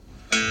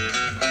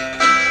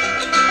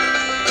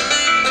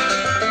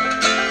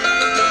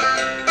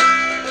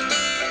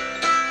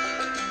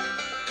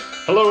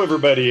Hello,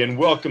 everybody, and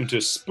welcome to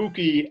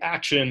Spooky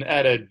Action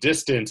at a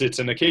Distance. It's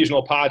an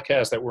occasional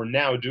podcast that we're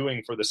now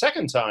doing for the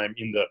second time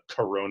in the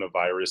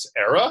coronavirus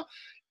era.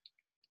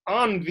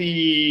 On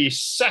the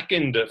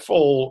second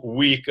full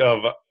week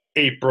of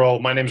April,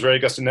 my name is Ray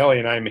Agostinelli,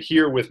 and I'm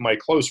here with my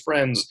close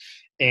friends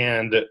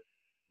and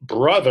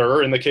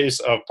brother, in the case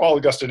of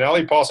Paul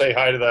Agostinelli. Paul, say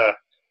hi to the...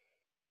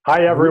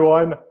 Hi,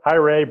 everyone. Hi,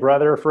 Ray,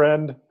 brother,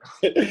 friend.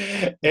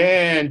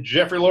 And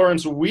Jeffrey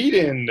Lawrence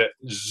Whedon,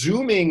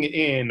 zooming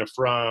in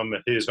from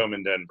his home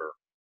in Denver.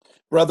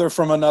 Brother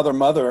from another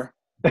mother.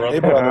 Brother. Hey,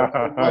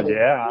 brother.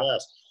 Yeah.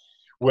 Yes.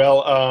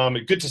 Well,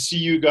 good to see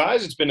you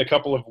guys. It's been a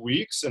couple of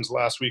weeks since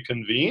last we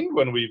convened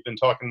when we've been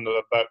talking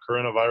about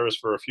coronavirus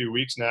for a few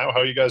weeks now.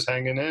 How are you guys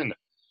hanging in?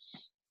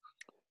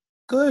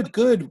 Good.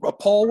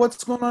 Paul,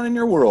 what's going on in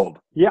your world?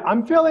 Yeah,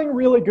 I'm feeling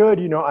really good.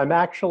 You know, I'm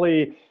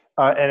actually...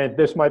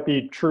 this might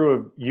be true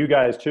of you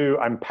guys too.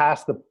 I'm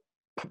past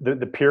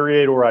the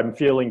period where I'm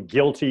feeling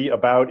guilty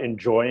about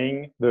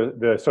enjoying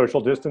the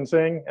social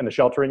distancing and the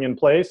sheltering in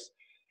place.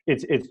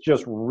 It's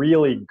just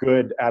really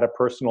good at a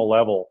personal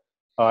level,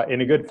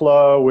 in a good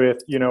flow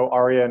with, you know,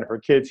 Aria and her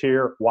kids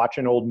here,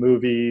 watching old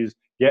movies,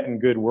 getting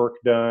good work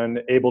done,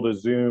 able to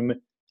Zoom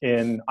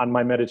in on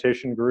my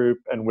meditation group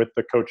and with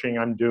the coaching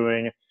I'm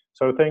doing.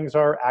 So things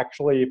are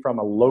actually, from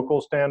a local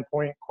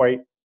standpoint,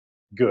 quite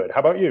good. How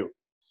about you?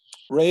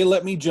 Ray,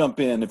 let me jump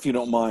in if you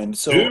don't mind.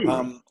 So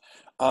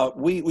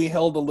we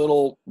held a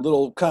little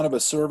kind of a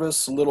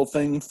service, a little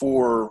thing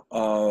for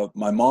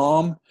my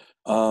mom.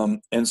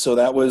 And so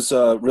that was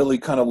really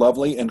kind of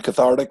lovely and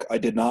cathartic. I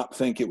did not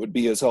think it would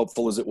be as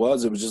helpful as it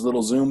was. It was just a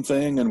little Zoom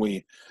thing, and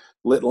we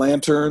lit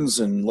lanterns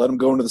and let them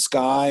go into the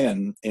sky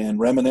and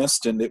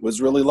reminisced, and it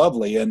was really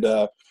lovely. And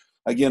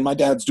again, my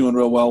dad's doing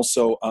real well.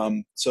 So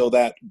so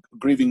that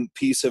grieving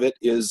piece of it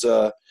is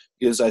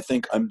I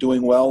think I'm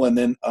doing well. And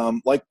then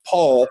like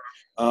Paul,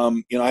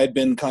 you know, I had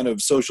been kind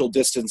of social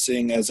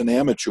distancing as an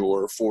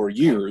amateur for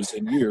years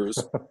and years,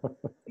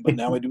 but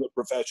now I do it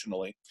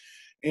professionally,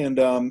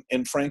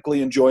 and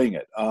frankly enjoying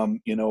it.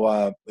 You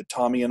know,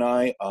 Tommy and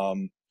I,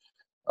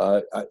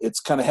 it's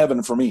kind of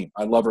heaven for me.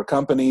 I love her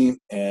company,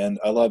 and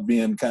I love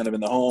being kind of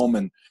in the home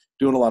and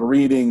doing a lot of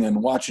reading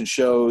and watching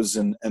shows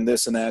and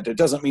this and that. It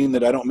doesn't mean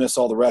that I don't miss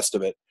all the rest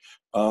of it,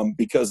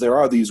 because there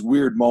are these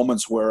weird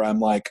moments where I'm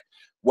like,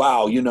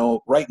 wow, you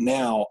know, right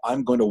now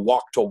I'm going to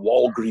walk to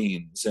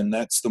Walgreens, and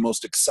that's the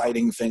most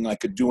exciting thing I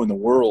could do in the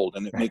world,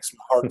 and it makes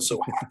my heart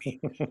so happy.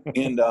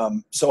 And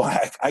so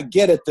I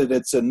get it that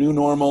it's a new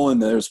normal,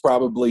 and there's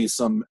probably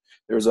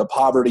there's a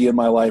poverty in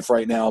my life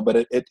right now,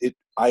 but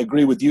I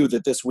agree with you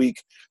that this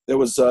week there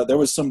was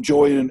some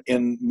joy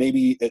in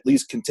maybe at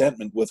least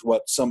contentment with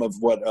what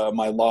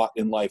my lot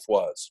in life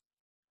was.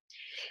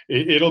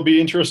 It'll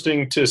be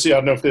interesting to see. I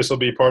don't know if this will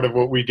be part of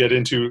what we get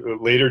into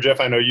later, Jeff.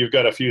 I know you've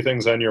got a few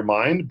things on your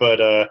mind, but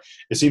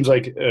it seems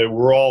like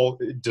we're all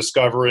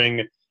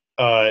discovering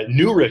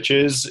new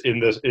riches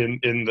at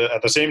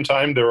the same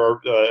time. There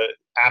are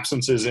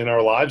absences in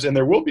our lives, and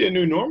there will be a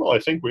new normal. I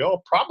think we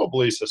all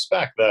probably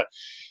suspect that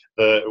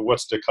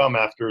what's to come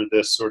after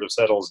this sort of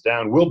settles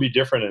down will be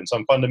different in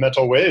some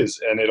fundamental ways,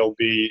 and it'll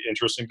be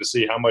interesting to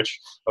see how much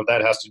of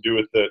that has to do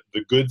with the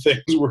good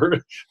things we're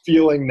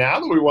feeling now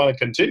that we want to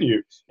continue,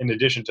 in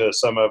addition to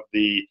some of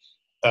the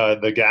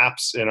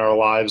gaps in our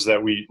lives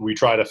that we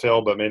try to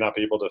fill but may not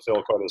be able to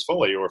fill quite as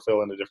fully or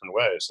fill in a different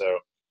way. So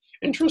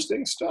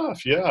interesting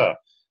stuff. Yeah.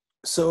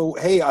 So,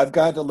 hey, I've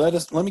got to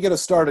let me get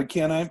us started,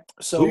 can I?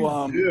 So,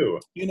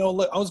 you know,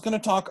 I was going to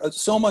talk,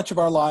 so much of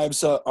our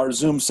lives are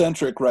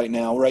Zoom-centric right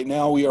now. Right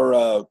now, we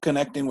are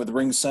connecting with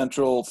Ring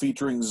Central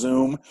featuring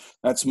Zoom.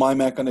 That's my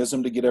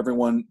mechanism to get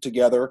everyone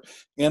together.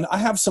 And I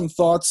have some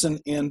thoughts,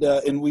 and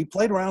we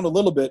played around a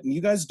little bit, and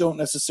you guys don't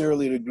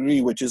necessarily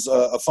agree, which is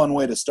a fun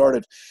way to start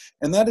it.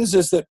 And that is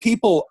that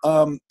people,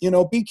 you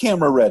know, be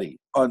camera ready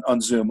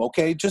on Zoom,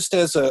 okay? Just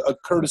as a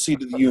courtesy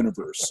to the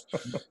universe.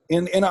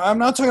 And I'm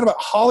not talking about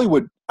Hollywood.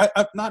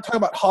 I'm not talking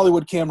about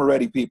Hollywood camera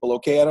ready people,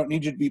 okay? I don't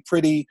need you to be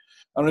pretty.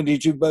 I don't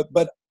need you, but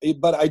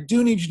I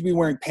do need you to be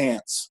wearing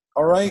pants,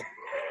 all right?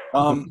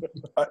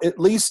 At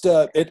least,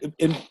 I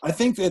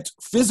think that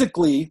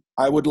physically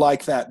I would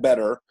like that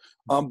better.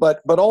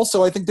 But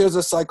also I think there's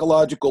a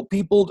psychological,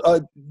 people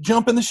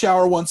jump in the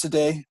shower once a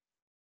day,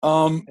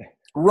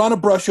 run a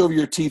brush over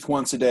your teeth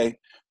once a day.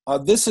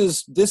 This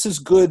is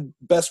good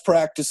best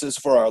practices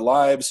for our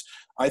lives.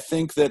 I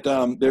think that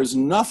there's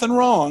nothing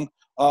wrong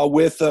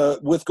with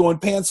going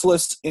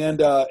pantsless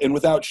and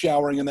without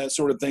showering and that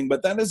sort of thing.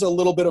 But that is a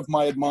little bit of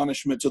my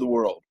admonishment to the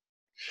world.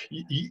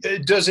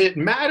 Does it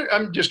matter?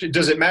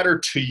 Does it matter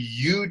to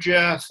you,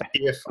 Jeff,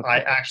 if I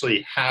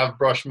actually have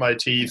brushed my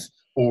teeth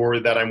or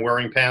that I'm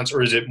wearing pants,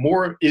 or is it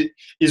more?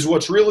 Is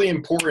what's really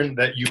important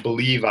that you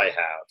believe I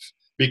have?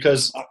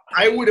 Because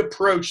I would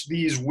approach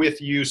these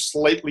with you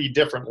slightly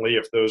differently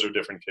if those are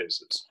different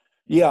cases.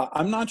 Yeah,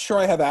 I'm not sure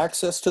I have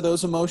access to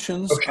those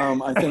emotions. Okay.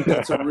 I think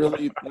that's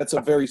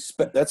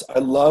I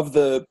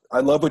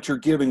love what you're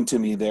giving to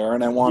me there,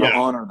 and I want to Yeah.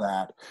 honor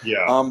that.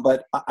 Yeah.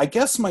 But I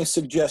guess my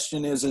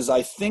suggestion is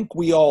I think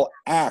we all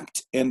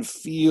act and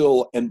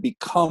feel and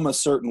become a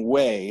certain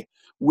way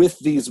with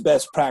these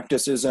best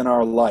practices in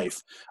our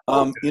life.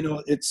 Okay.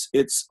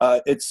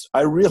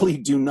 I really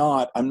do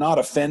not. I'm not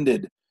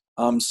offended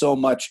so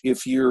much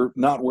if you're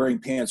not wearing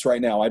pants right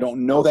now. I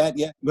don't know that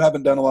yet. You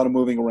haven't done a lot of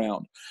moving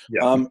around.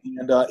 Yeah.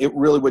 It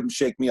really wouldn't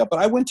shake me up. But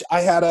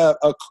I had a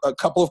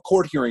couple of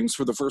court hearings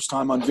for the first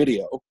time on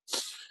video.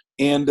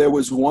 And there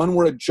was one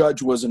where a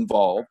judge was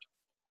involved.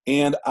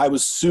 And I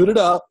was suited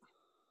up.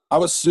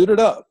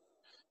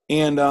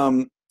 And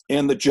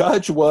the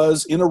judge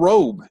was in a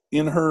robe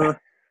in her.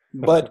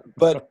 But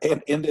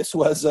this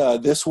was a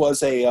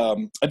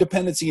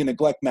dependency and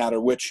neglect matter,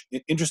 which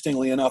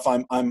interestingly enough,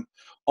 I'm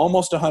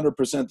almost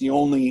 100% the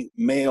only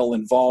male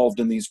involved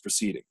in these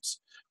proceedings.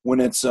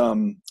 When it's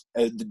the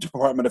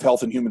Department of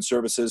Health and Human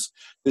Services,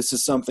 this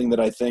is something that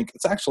I think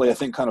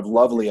kind of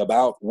lovely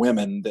about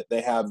women, that they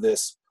have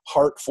this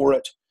heart for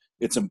it.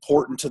 It's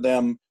important to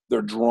them.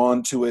 They're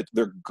drawn to it.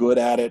 They're good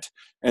at it.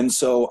 And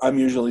so I'm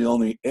usually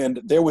only,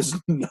 and there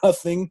was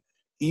nothing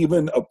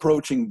even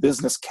approaching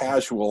business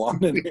casual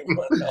on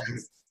anyone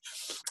else.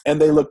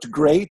 And they looked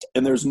great,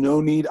 and there's no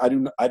need. I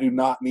do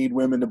not need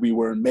women to be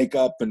wearing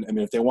makeup, and I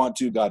mean, if they want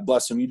to, God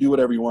bless them. You do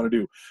whatever you want to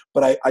do.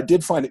 But I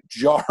did find it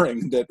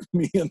jarring that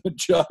me and the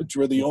judge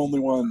were the only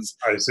ones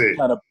I see.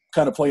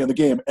 kind of playing the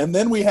game. And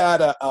then we had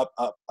a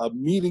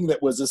meeting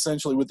that was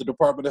essentially with the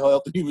Department of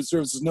Health and Human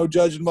Services, no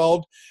judge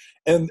involved,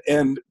 and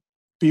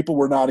people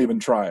were not even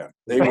trying.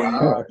 They were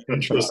not.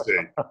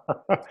 Interesting.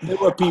 There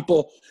were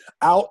people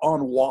out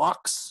on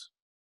walks,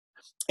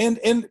 and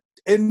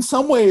in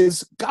some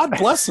ways, God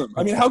bless them.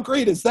 I mean, how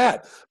great is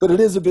that? But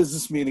it is a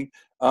business meeting.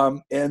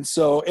 But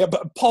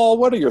Paul,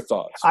 what are your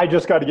thoughts? I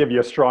just got to give you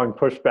a strong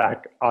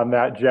pushback on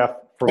that, Jeff,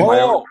 from my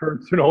own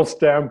personal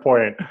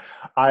standpoint.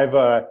 I've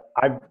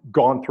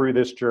gone through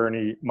this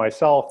journey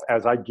myself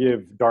as I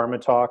give Dharma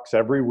talks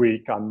every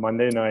week on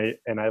Monday night,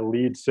 and I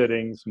lead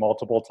sittings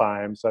multiple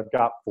times. I've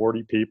got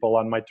 40 people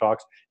on my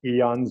talks,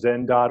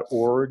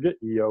 eonzen.org,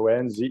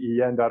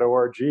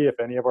 eonzen.org, if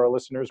any of our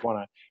listeners want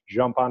to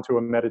jump onto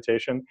a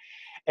meditation.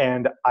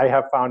 And I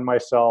have found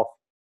myself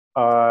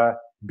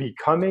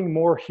becoming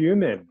more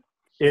human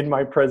in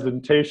my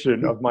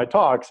presentation of my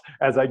talks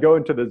as I go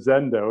into the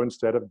Zendo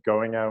instead of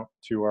going out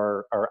to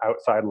our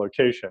outside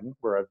location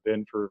where I've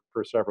been for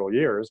several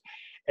years.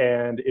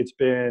 And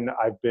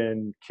I've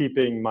been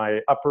keeping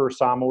my upper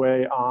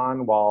Samue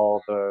on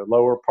while the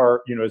lower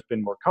part, has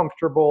been more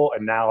comfortable.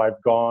 And now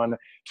I've gone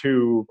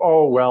to,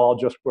 I'll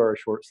just wear a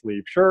short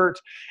sleeve shirt.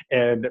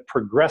 And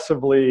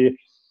progressively,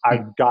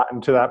 I've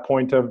gotten to that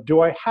point of, do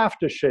I have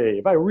to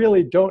shave? I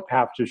really don't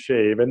have to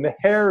shave. And the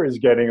hair is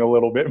getting a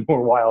little bit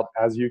more wild,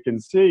 as you can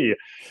see.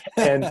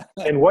 And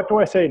what do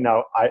I say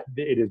now?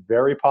 It is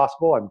very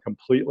possible. I'm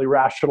completely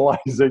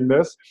rationalizing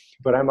this,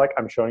 but I'm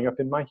showing up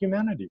in my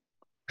humanity.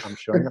 I'm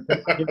showing up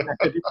in my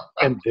humanity.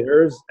 And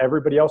there's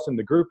everybody else in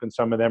the group, and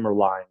some of them are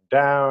lying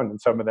down,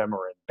 and some of them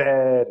are in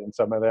bed, and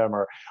some of them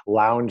are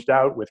lounged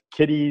out with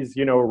kitties,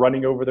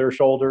 running over their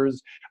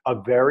shoulders. A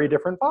very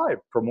different vibe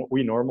from what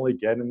we normally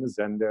get in the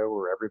Zendo,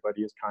 where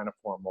everybody is kind of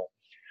formal.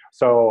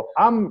 So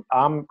I'm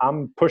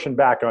pushing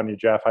back on you,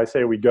 Jeff. I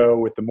say we go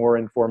with the more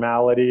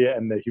informality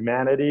and the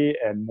humanity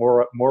and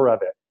more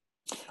of it.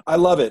 I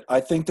love it.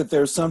 I think that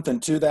there's something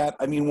to that.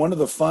 I mean, one of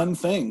the fun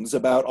things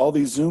about all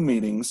these Zoom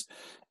meetings,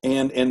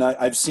 and I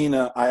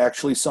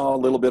actually saw a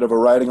little bit of a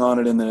writing on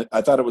it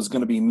I thought it was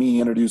going to be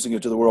me introducing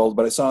it to the world,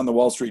 but I saw in the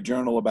Wall Street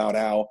Journal about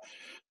how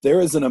there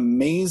is an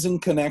amazing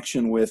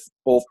connection with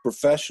both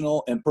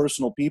professional and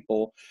personal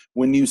people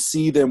when you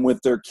see them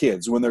with their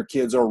kids, when their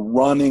kids are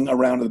running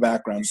around in the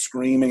background,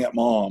 screaming at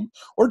mom,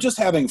 or just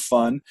having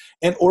fun,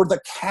 or the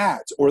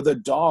cat or the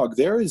dog.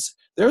 There's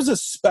a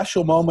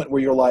special moment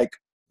where you're like,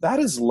 that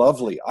is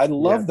lovely. I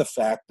love the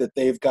fact that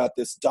they've got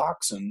this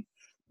dachshund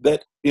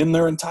that in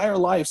their entire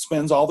life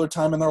spends all their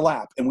time in their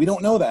lap. And we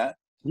don't know that,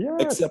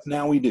 except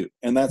now we do.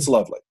 And that's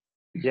lovely.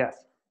 Yes.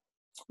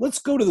 Let's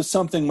go to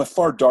something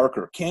far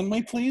darker. Can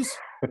we, please?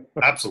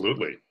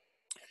 Absolutely.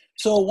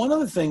 So one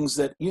of the things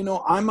that,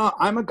 I'm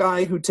a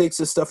guy who takes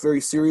this stuff very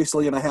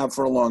seriously, and I have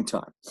for a long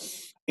time.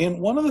 And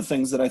one of the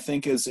things that I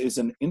think is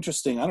an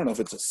interesting, I don't know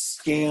if it's a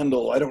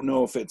scandal, I don't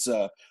know if it's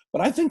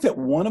but I think that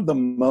one of the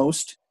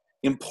most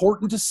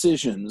important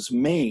decisions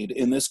made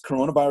in this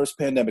coronavirus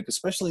pandemic,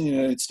 especially in the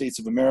United States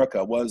of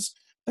America, was,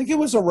 I think it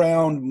was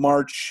around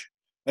March,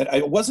 and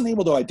I wasn't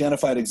able to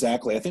identify it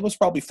exactly. I think it was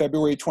probably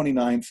February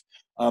 29th,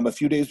 a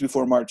few days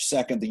before March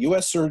 2nd. The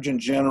U.S. Surgeon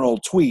General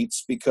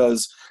tweets,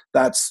 because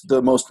that's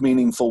the most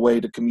meaningful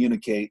way to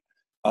communicate.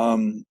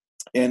 And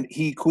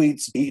he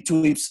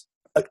tweets,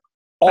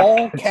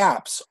 all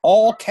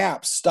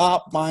caps,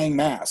 stop buying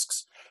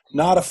masks,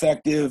 not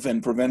effective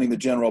in preventing the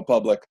general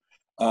public.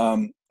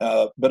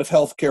 But if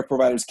healthcare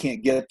providers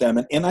can't get them,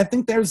 and I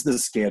think there's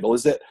this scandal,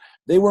 is that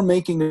They were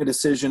making a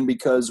decision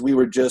because we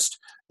were just,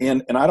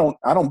 and I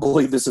don't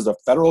believe this is a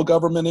federal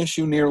government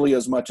issue nearly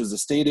as much as a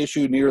state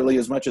issue, nearly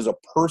as much as a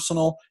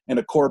personal and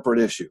a corporate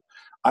issue.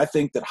 I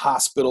think that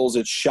hospitals,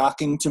 it's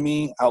shocking to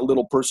me how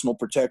little personal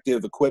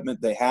protective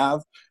equipment they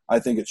have. I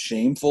think it's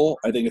shameful.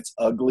 I think it's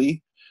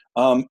ugly.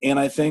 And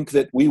I think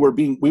that we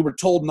were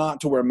told not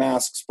to wear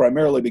masks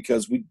primarily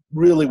because we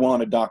really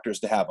wanted doctors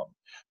to have them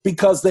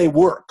because they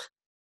work.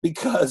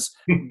 Because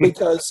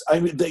I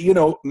mean,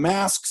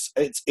 masks.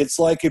 It's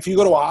like if you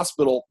go to a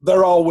hospital,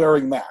 they're all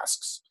wearing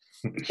masks,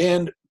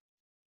 and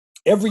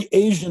every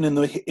Asian in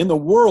the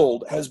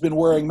world has been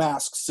wearing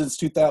masks since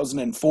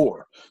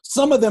 2004.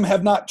 Some of them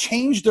have not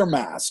changed their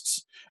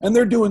masks, and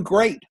they're doing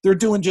great. They're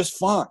doing just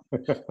fine.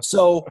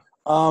 So,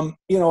 I've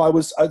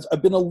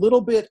been a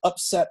little bit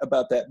upset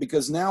about that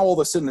because now all of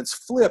a sudden it's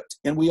flipped,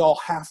 and we all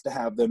have to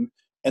have them.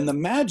 And the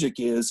magic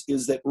is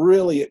that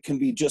really it can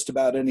be just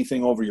about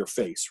anything over your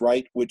face,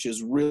 right? Which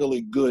is really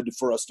good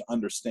for us to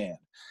understand.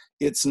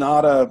 It's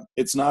not an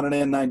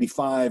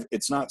N95.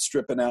 It's not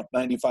stripping out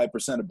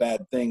 95% of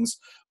bad things,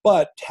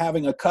 but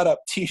having a cut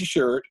up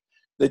t-shirt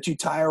that you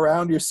tie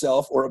around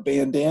yourself or a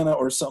bandana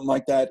or something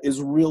like that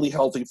is really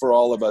healthy for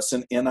all of us.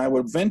 And I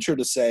would venture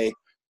to say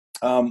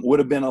would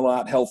have been a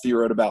lot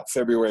healthier at about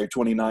February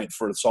 29th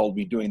for us all to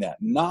be doing that,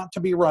 not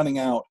to be running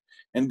out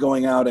and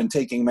going out and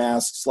taking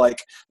masks.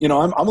 Like, I'm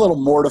a little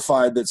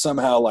mortified that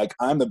somehow like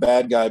I'm the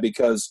bad guy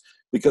because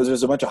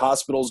there's a bunch of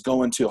hospitals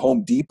going to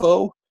Home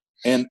Depot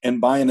and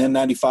buying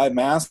N95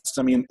 masks.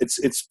 I mean,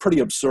 it's pretty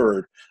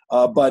absurd.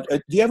 But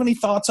do you have any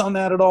thoughts on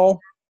that at all?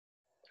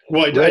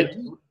 Well, Ray,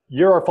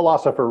 you're a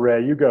philosopher,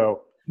 Ray. You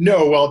go.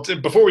 No, well,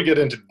 before we get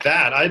into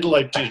that, I'd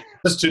like to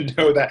just to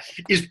know that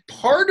is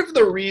part of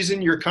the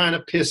reason you're kind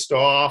of pissed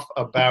off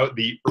about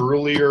the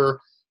earlier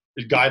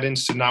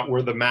guidance to not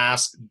wear the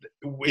mask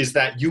is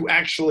that you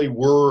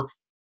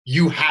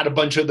had a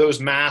bunch of those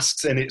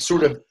masks and it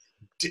sort of,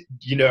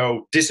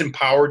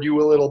 disempowered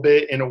you a little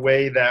bit in a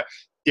way that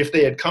if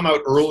they had come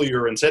out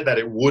earlier and said that,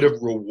 it would have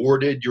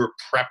rewarded your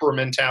prepper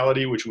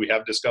mentality, which we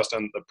have discussed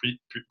on the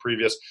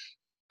previous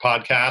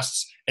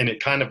podcasts, and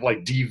it kind of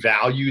like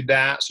devalued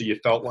that. So you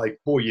felt like,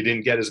 boy, you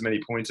didn't get as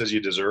many points as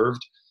you deserved.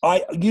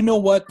 You know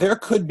what? There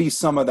could be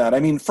some of that. I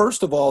mean,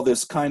 first of all,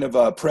 this kind of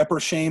prepper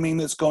shaming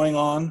that's going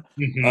on,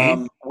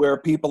 where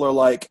people are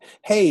like,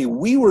 hey,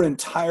 we were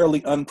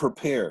entirely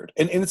unprepared.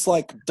 And it's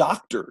like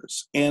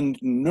doctors and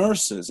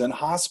nurses and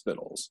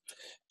hospitals.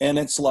 And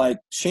it's like,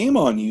 shame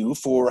on you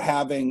for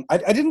having, I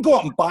didn't go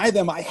out and buy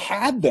them. I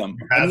had them.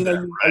 Are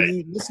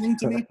you listening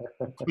to me?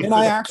 And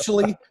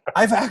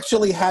I've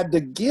actually had to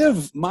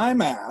give my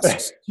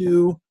masks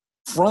to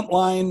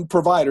frontline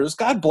providers.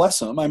 God bless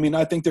them. I mean,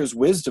 I think there's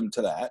wisdom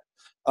to that.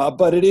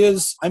 But it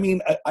is, I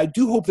mean, I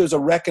do hope there's a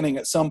reckoning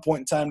at some point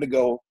in time to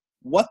go,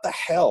 what the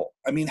hell?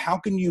 I mean, how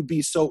can you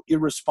be so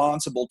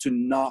irresponsible to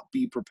not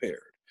be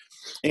prepared?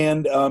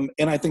 And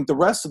I think the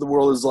rest of the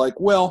world is like,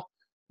 well,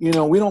 we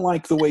don't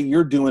like the way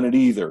you're doing it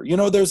either.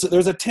 There's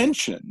a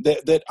tension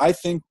that I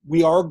think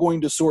we are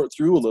going to sort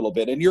through a little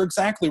bit. And you're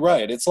exactly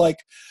right. It's like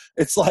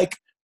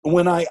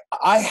when I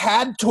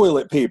had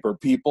toilet paper,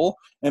 people,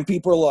 and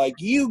people are like,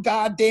 you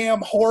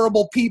goddamn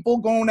horrible people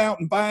going out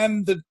and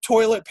buying the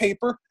toilet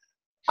paper.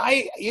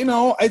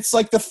 It's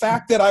like the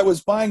fact that I was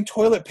buying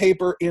toilet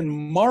paper in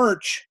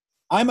March.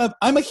 I'm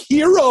a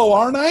hero,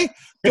 aren't I?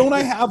 Don't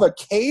I have a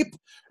cape?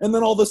 And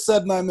then all of a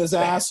sudden I'm this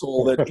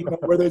asshole that,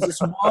 where there's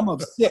this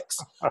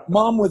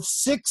mom with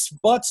 6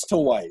 butts to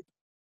wipe,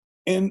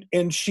 and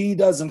she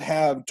doesn't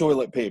have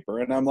toilet paper.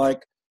 And I'm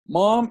like,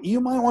 Mom,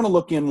 you might want to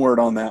look inward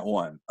on that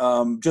one,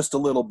 just a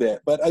little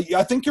bit. But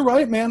I think you're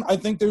right, man. I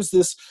think there's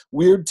this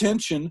weird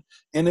tension,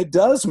 and it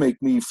does make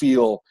me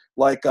feel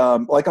like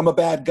I'm a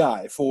bad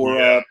guy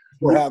for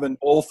having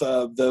both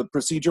the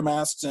procedure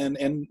masks and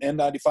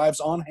N95s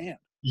on hand.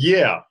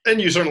 Yeah,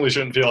 and you certainly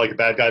shouldn't feel like a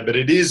bad guy, but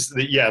it is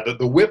the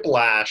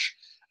whiplash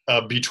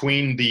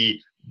between the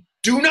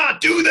 "do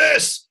not do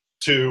this"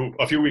 to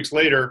a few weeks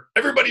later,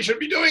 everybody should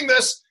be doing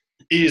this.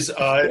 Is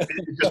it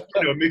just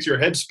makes your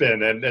head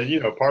spin, and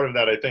part of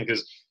that I think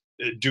is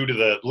due to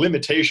the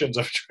limitations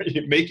of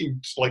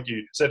making, like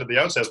you said at the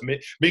outset,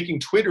 making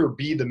Twitter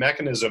be the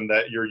mechanism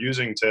that you're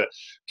using to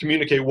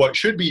communicate what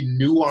should be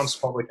nuanced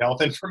public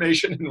health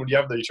information. And when you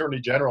have the Attorney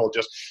General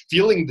just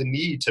feeling the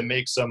need to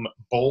make some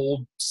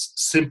bold,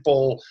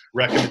 simple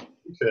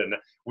recommendation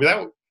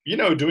without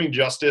doing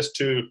justice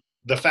to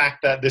the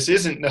fact that this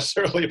isn't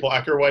necessarily a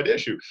black or white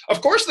issue.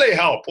 Of course they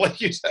help.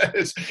 Like you said,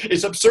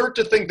 it's absurd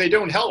to think they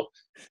don't help.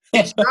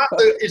 It's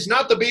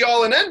not the be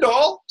all and end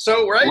all.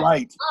 So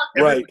right.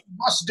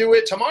 Must do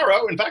it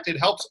tomorrow. In fact, it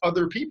helps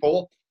other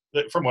people,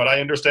 from what I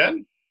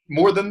understand,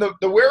 more than the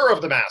wearer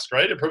of the mask.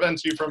 Right? It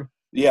prevents you from.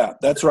 Yeah,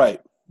 that's right.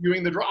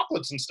 Viewing the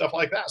droplets and stuff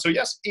like that. So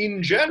yes,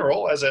 in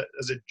general, as a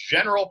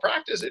general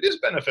practice, it is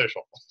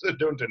beneficial. So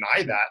don't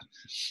deny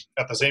that.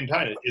 At the same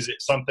time, is it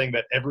something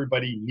that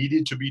everybody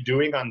needed to be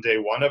doing on day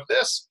one of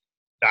this?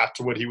 That's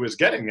what he was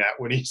getting at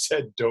when he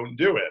said don't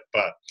do it.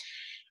 But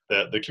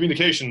the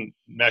communication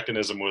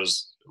mechanism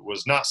was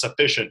was not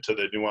sufficient to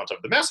the nuance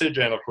of the message,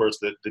 and of course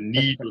the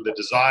need or the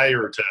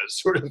desire to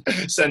sort of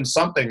send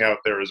something out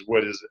there is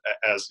what is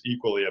as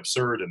equally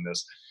absurd in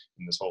this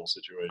whole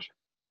situation.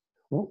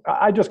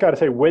 I just got to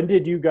say, when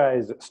did you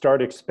guys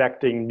start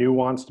expecting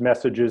nuanced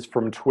messages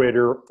from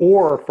Twitter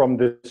or from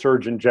the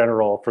Surgeon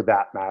General, for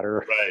that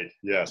matter? Right.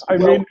 Yes. I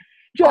mean,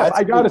 Jeff,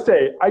 I gotta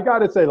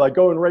say, like,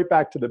 going right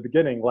back to the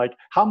beginning, like,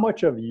 how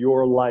much of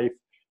your life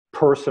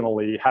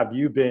personally have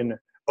you been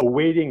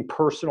awaiting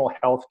personal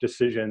health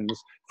decisions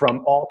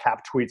from all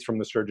cap tweets from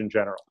the Surgeon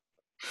General?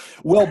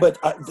 Well, but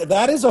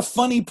that is a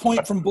funny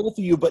point from both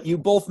of you, but you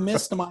both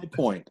missed my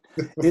point.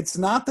 It's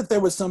not that there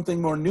was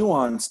something more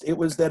nuanced. It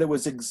was that it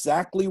was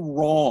exactly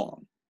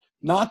wrong.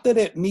 Not that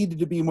it needed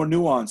to be more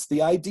nuanced.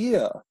 The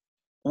idea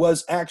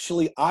was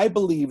actually, I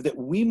believe that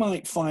we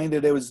might find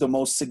that it was the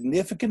most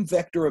significant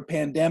vector of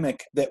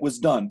pandemic that was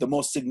done. The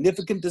most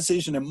significant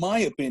decision, in my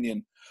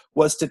opinion,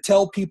 was to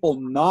tell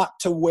people not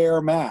to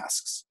wear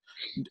masks.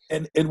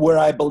 And where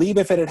I believe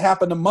if it had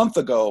happened a month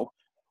ago,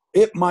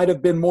 it might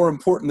have been more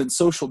important than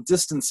social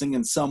distancing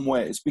in some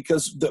ways,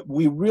 because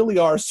we really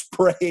are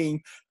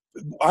spraying.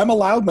 I'm a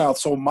loudmouth,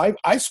 so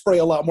I spray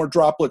a lot more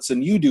droplets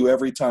than you do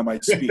every time I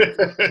speak.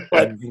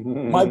 But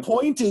my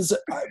point is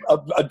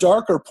a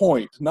darker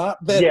point, not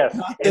that. Yes,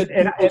 not that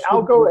and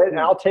I'll go ahead and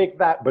I'll take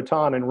that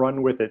baton and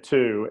run with it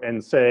too,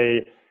 and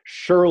say,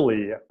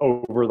 surely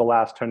over the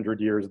last 100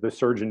 years, the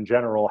Surgeon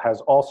General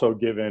has also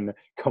given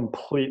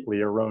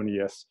completely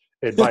erroneous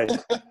advice.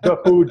 The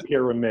food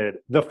pyramid,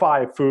 the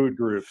 5 food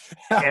groups,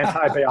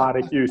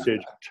 antibiotic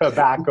usage,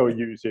 tobacco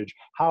usage.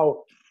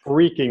 How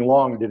freaking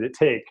long did it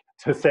take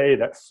to say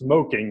that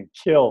smoking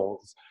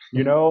kills?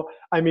 You know,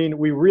 I mean,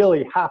 we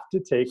really have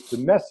to take the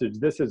message.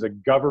 This is a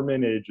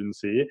government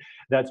agency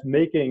that's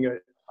making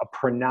a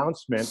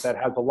pronouncement that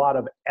has a lot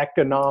of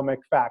economic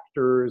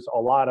factors, a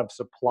lot of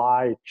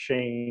supply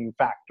chain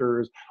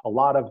factors, a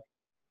lot of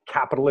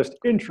capitalist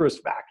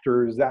interest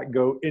factors that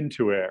go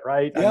into it,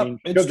 right? Yep, I mean,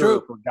 it's sugar,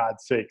 true. for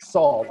God's sake,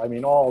 salt. I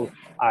mean,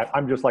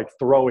 I'm just like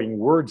throwing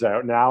words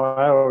out now.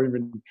 I don't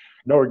even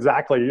know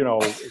exactly, you know,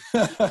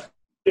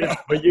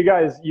 but you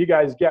guys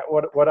get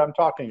what I'm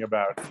talking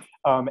about.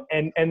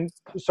 And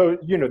so,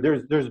 you know,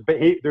 there's a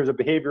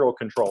behavioral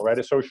control, right?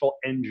 A social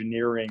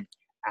engineering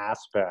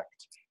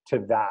aspect to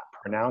that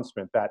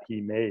pronouncement that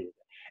he made.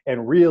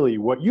 And really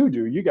what you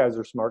do, you guys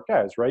are smart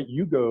guys, right?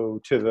 You go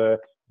to the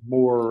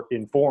more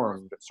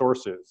informed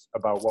sources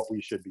about what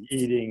we should be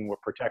eating,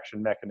 what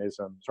protection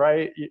mechanisms,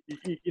 right?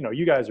 You know,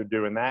 you guys are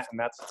doing that, and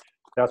that's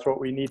what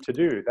we need to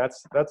do.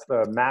 That's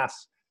the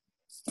mass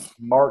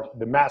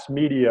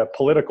media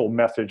political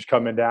message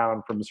coming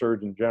down from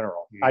Surgeon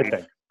General, I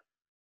think.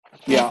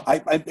 Yeah,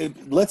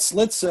 let's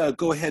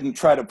go ahead and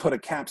try to put a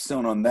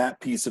capstone on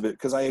that piece of it,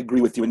 because I agree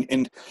with you.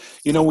 And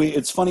you know,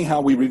 it's funny how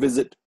we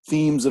revisit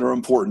themes that are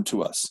important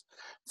to us,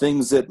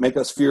 things that make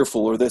us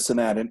fearful or this and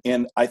that.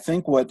 And I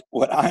think what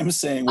I'm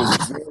saying was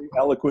very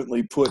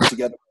eloquently put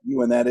together for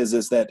you, and that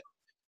is that,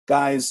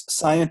 guys,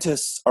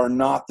 scientists are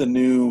not the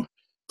new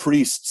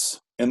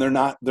priests, and they're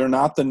not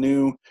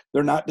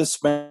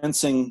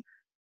dispensing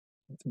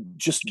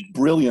just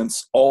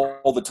brilliance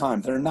all the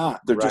time. They're not.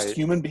 They're Right. just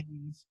human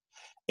beings.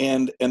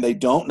 And they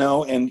don't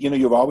know. And, you know,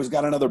 you've always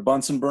got another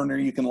Bunsen burner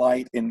you can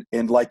light.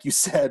 And like you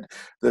said,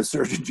 the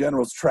Surgeon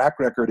General's track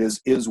record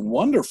is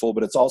wonderful,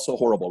 but it's also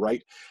horrible,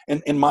 right?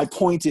 And my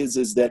point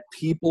is that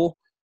people,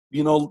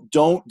 you know,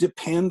 don't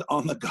depend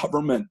on the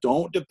government.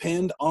 Don't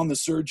depend on the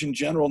Surgeon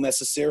General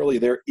necessarily.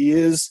 There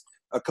is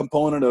a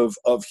component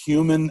of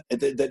human,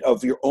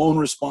 of your own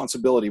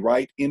responsibility,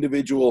 right?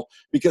 Individual,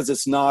 because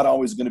it's not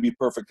always going to be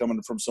perfect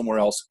coming from somewhere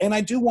else. And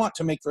I do want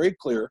to make very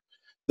clear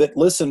that,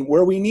 listen,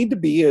 where we need to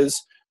be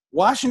is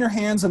washing your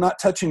hands and not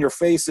touching your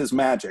face is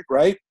magic,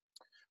 right?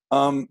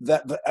 And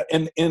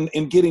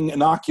getting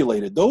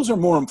inoculated. Those are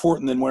more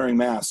important than wearing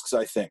masks,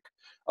 I think.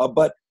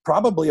 But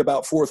probably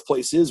about 4th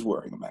place is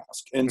wearing a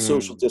mask and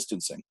social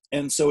distancing.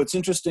 And so it's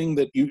interesting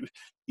that you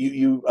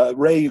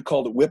Ray, you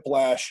called it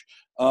whiplash.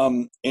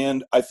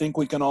 And I think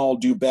we can all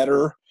do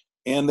better.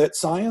 And that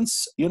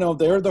science, you know,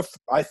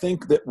 I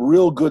think that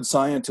real good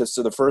scientists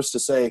are the first to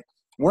say,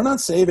 we're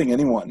not saving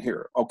anyone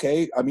here,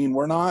 okay? I mean,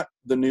 we're not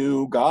the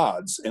new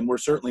gods, and we're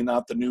certainly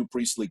not the new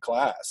priestly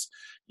class.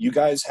 You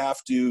guys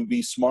have to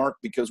be smart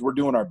because we're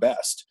doing our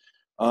best.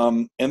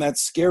 And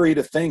that's scary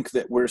to think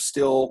that we're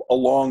still a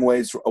long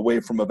ways away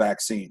from a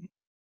vaccine.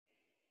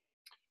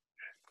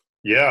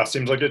 Yeah,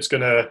 seems like it's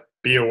going to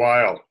be a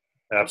while.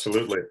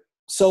 Absolutely.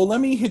 So let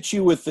me hit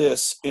you with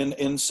this,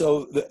 and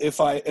so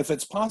if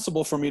it's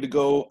possible for me to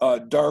go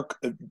dark,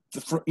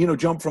 you know,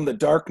 jump from the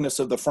darkness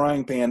of the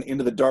frying pan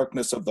into the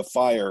darkness of the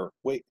fire.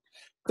 Wait,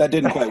 that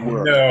didn't quite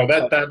work. No,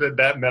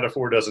 that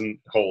metaphor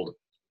doesn't hold.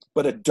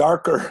 But a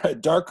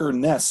darker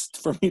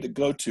nest for me to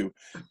go to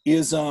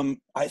is I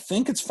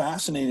think it's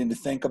fascinating to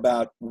think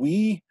about.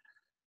 We've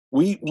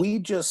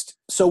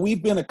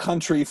been a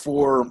country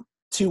for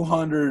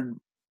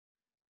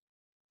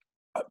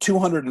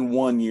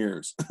 201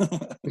 years.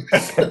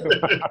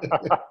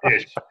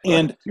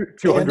 and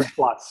 200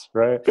 plus,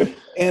 right?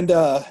 And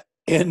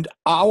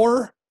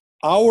our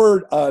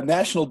our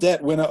national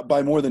debt went up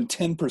by more than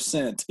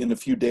 10% in a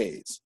few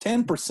days.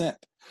 10%.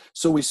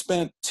 So we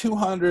spent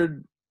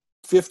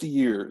 250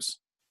 years,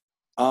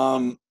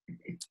 and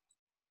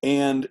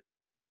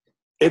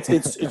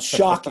it's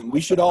shocking.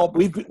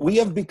 We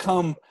have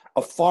become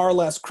a far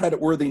less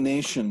creditworthy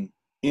nation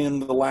in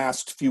the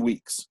last few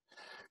weeks.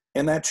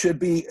 And it should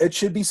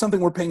be something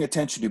we're paying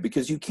attention to,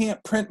 because you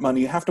can't print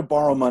money. You have to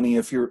borrow money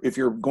if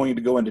you're going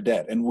to go into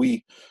debt, and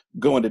we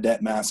go into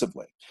debt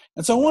massively.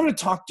 And so I wanted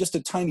to talk just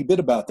a tiny bit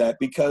about that,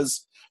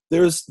 because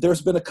there's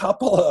been a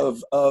couple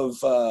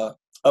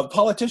of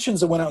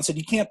politicians that went out and said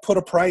you can't put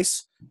a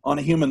price on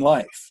a human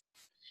life,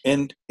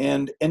 and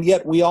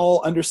yet we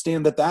all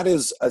understand that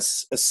is a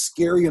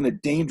scary and a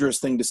dangerous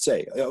thing to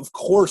say. Of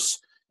course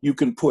you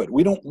can put.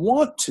 We don't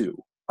want to.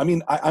 I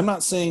mean, I'm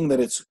not saying that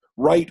it's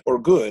right or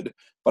good,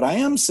 but I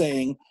am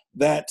saying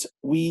that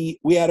we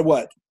had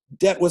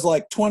debt was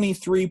like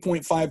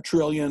 23.5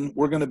 trillion.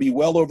 We're going to be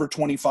well over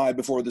 25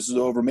 before this is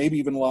over, maybe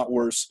even a lot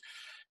worse.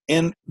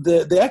 And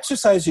the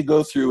exercise you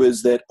go through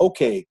is that,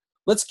 okay,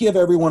 let's give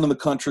everyone in the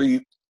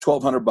country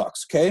 $1,200,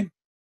 okay?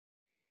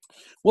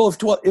 Well,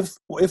 if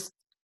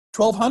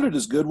 1,200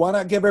 is good, why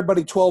not give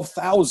everybody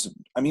 12,000?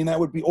 I mean, that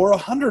would be, or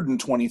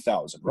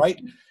 120,000, right?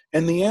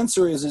 And the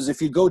answer is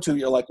if you go to,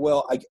 you're like,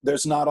 well,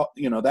 there's not,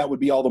 that would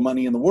be all the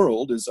money in the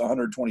world is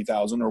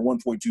 120,000 or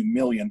 1.2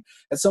 million.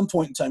 At some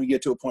point in time, you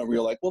get to a point where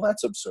you're like, well,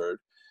 that's absurd.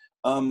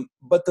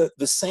 But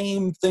the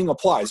same thing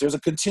applies. There's a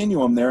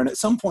continuum there. And at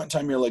some point in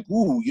time, you're like,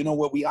 ooh, you know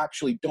what? We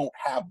actually don't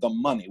have the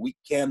money. We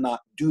cannot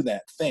do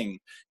that thing,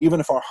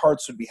 even if our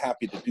hearts would be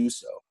happy to do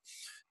so.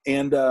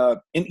 And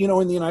in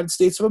the United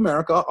States of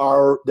America,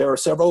 there are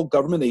several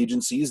government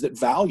agencies that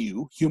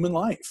value human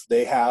life.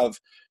 They have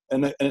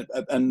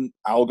an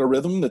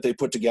algorithm that they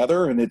put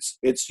together, and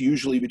it's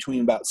usually between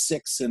about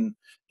 $6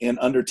 and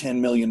under $10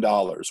 million,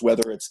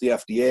 whether it's the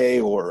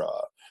FDA or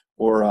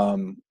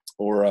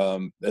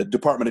the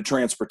Department of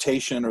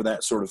Transportation or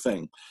that sort of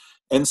thing.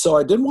 And so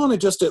I did want to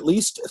just at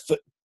least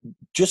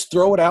just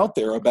throw it out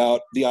there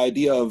about the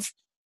idea of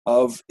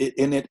it,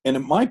 and it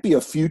might be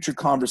a future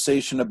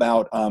conversation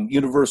about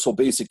universal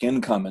basic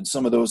income and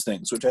some of those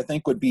things, which I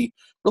think would be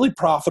really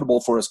profitable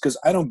for us, because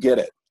I don't get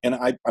it. And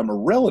I'm a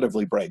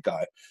relatively bright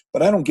guy,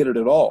 but I don't get it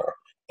at all.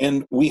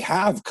 And we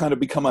have kind of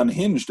become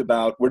unhinged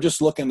about, we're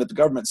just looking at the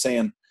government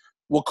saying,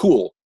 well,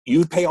 cool,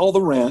 you pay all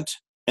the rent,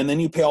 and then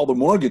you pay all the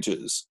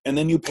mortgages, and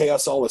then you pay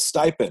us all a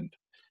stipend.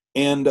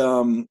 And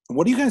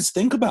what do you guys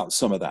think about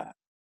some of that?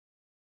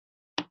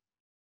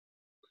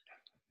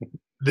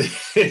 You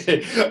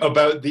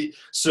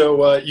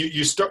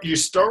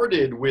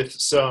started with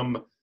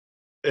some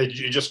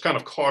just kind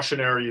of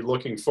cautionary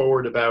looking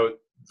forward about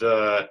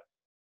the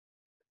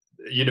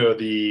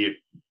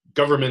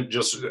government,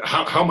 just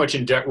how much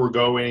in debt we're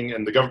going,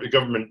 and the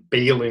government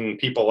bailing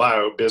people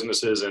out,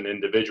 businesses and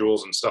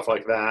individuals and stuff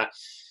like that,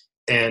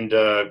 and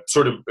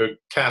sort of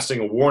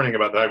casting a warning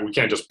about that. We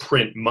can't just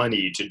print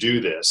money to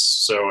do this.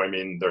 So, I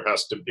mean,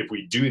 if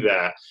we do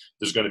that,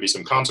 there's going to be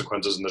some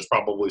consequences, and there's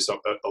probably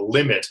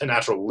a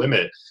natural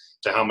limit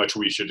to how much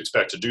we should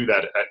expect to do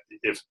that,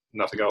 if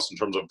nothing else, in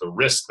terms of the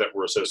risk that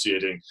we're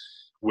associating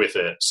with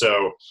it.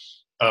 So,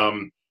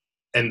 and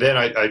then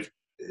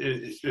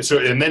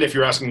and then if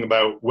you're asking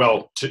about,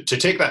 well, to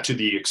take that to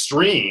the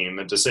extreme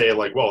and to say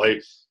like, well,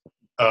 hey,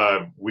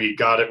 we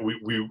got it.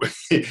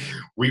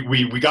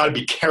 We got to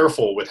be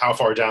careful with how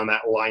far down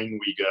that line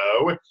we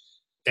go,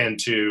 and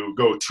to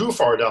go too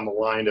far down the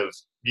line of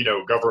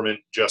government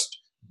just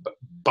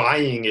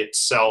buying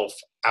itself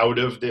out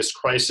of this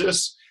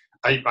crisis.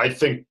 I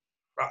think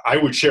I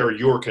would share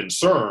your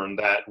concern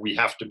that we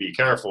have to be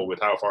careful with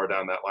how far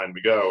down that line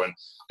we go. And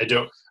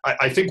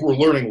I think we're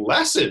learning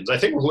lessons. I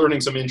think we're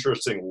learning some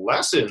interesting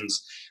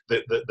lessons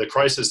that the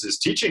crisis is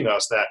teaching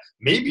us, that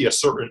maybe a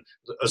certain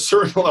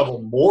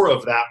level more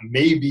of that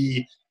may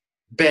be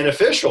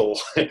beneficial.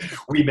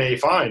 We may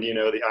find,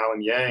 the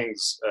Alan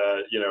Yang's,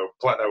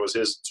 that was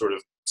his sort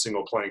of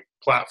single plank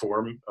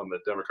platform on the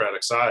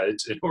Democratic side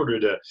in order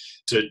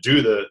to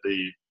do the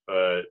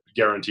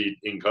guaranteed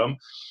income.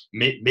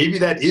 Maybe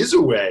that is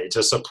a way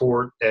to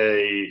support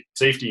a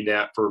safety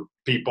net for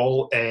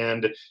people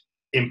and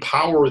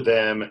empower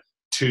them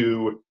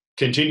to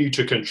continue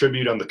to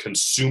contribute on the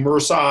consumer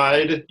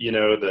side,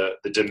 the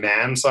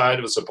demand side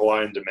of the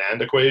supply and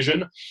demand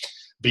equation,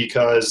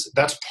 because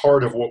that's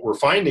part of what we're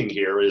finding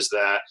here, is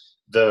that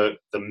the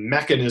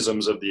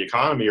mechanisms of the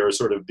economy are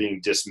sort of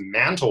being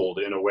dismantled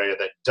in a way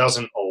that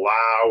doesn't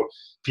allow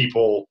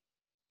people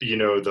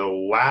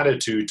the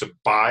latitude to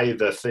buy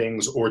the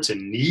things or to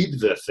need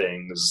the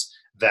things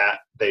that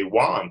they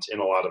want in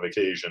a lot of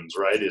occasions,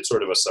 right? It's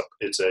sort of a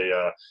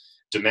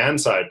demand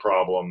side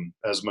problem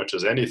as much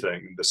as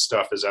anything. The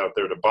stuff is out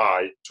there to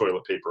buy,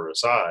 toilet paper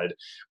aside,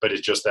 but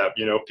it's just that,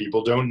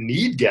 people don't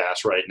need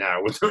gas right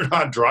now when they're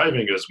not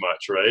driving as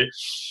much, right?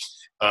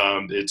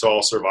 It's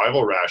all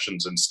survival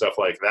rations and stuff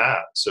like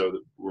that. So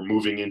we're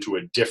moving into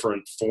a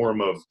different form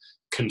of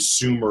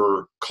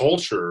consumer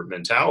culture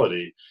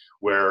mentality,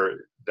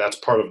 where that's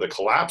part of the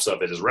collapse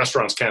of it, is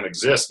restaurants can't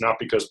exist, not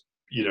because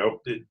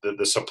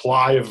the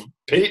supply of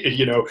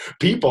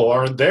people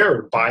aren't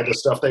there to buy the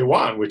stuff they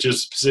want, which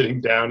is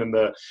sitting down in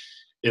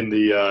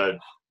the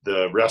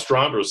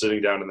restaurant or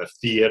sitting down in the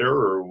theater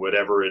or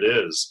whatever it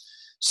is.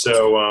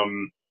 So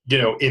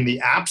in the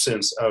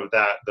absence of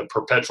that, the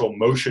perpetual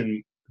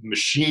motion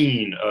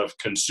machine of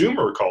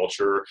consumer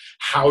culture,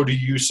 how do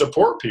you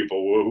support people?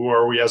 Who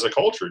are we as a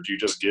culture? Do you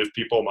just give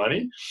people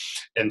money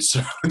and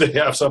so they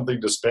have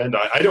something to spend?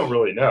 I don't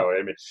really know.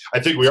 I mean,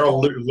 I think we are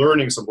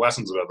learning some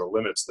lessons about the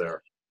limits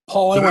there.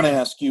 Paul, I want to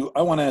ask you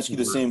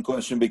the same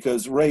question,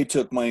 because Ray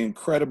took my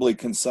incredibly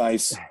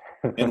concise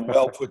and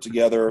well put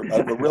together,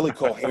 a really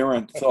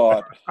coherent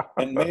thought,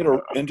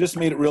 and just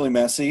made it really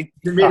messy.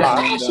 You made a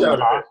hash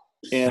out of it.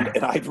 And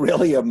I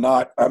really I'm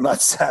not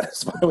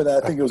satisfied with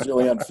that. I think it was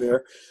really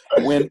unfair.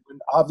 When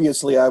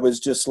obviously I was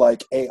just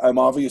like, hey, I'm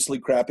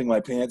obviously crapping my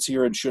pants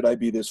here, and should I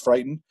be this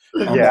frightened?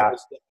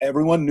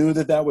 Everyone knew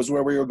that was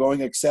where we were going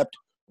except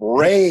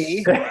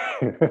Ray.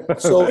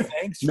 So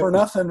thanks for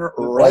nothing,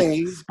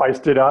 Ray.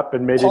 Spiced it up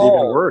and made it even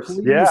worse.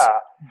 Please. Yeah.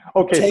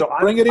 Okay,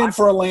 bring it in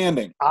for a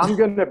landing. I'm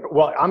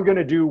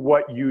gonna do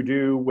what you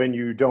do when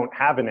you don't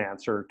have an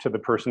answer to the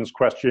person's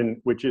question,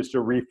 which is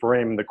to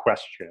reframe the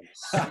question.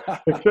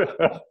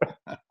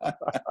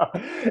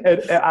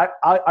 And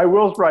I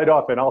will right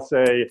off, and I'll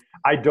say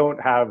I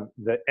don't have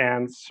the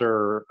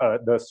answer,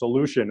 the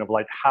solution of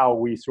like how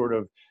we sort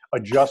of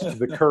adjust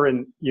the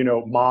current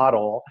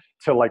model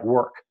to like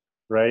work,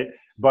 right?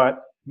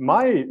 But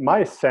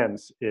my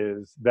sense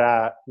is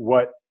that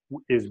what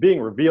is being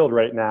revealed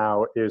right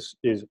now is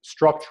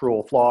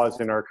structural flaws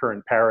in our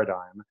current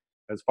paradigm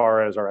as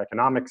far as our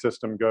economic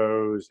system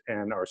goes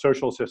and our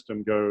social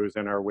system goes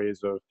and our ways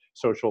of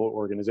social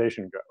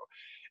organization go.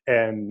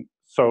 And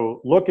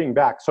so looking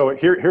back, so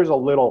here's a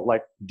little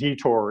like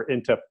detour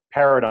into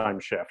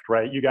paradigm shift,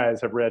 right? You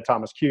guys have read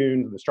Thomas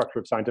Kuhn, The Structure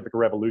of Scientific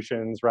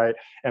Revolutions, right?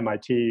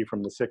 MIT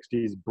from the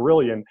 60s,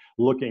 brilliant,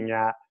 looking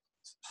at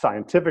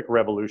scientific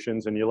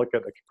revolutions, and you look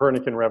at the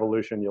Copernican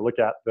revolution, you look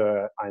at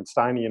the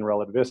Einsteinian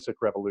relativistic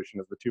revolution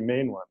as the two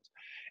main ones.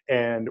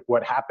 And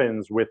what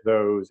happens with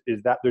those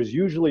is that there's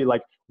usually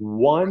like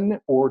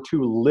one or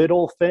two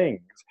little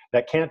things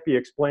that can't be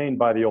explained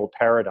by the old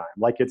paradigm,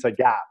 like it's a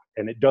gap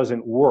and it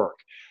doesn't work.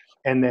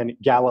 And then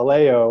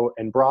Galileo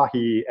and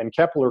Brahe and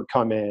Kepler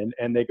come in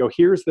and they go,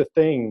 here's the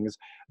things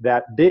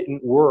that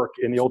didn't work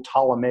in the old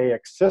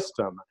Ptolemaic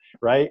system,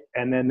 right?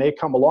 And then they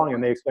come along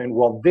and they explain,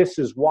 well, this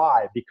is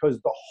why, because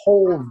the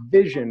whole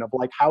vision of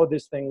like how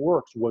this thing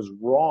works was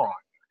wrong.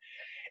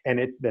 And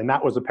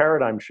that was a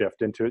paradigm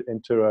shift into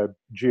a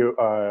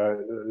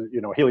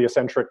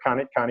heliocentric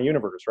kind of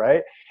universe,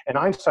 right? And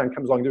Einstein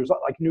comes along. There's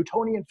like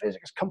Newtonian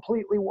physics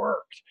completely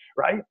worked,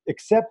 right?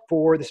 Except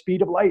for the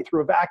speed of light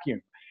through a vacuum.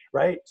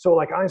 Right? So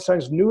like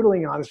Einstein's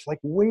noodling on it. It's like,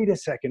 wait a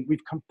second,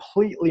 we've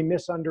completely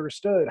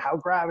misunderstood how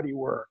gravity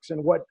works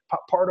and what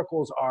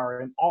particles are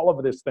and all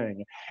of this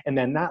thing. And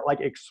then that like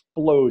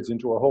explodes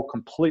into a whole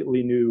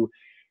completely new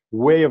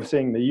way of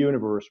seeing the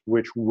universe,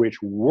 which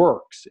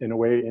works in a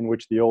way in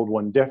which the old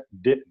one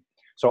didn't.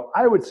 So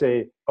I would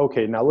say,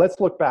 okay, now let's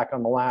look back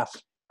on the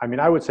last,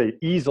 I would say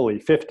easily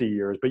 50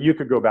 years, but you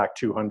could go back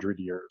 200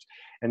 years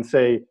and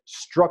say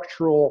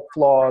structural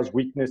flaws,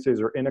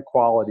 weaknesses, or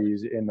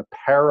inequalities in the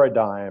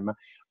paradigm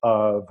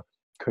of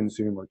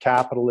consumer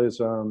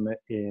capitalism,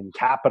 in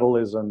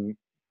capitalism,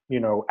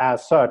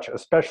 as such,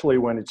 especially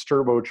when it's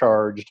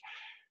turbocharged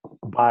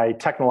by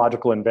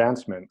technological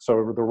advancement.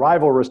 So the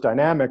rivalrous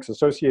dynamics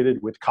associated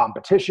with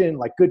competition,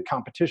 like good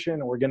competition,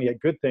 and we're going to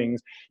get good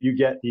things, you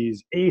get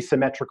these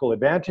asymmetrical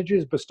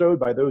advantages bestowed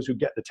by those who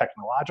get the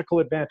technological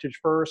advantage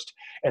first,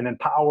 and then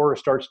power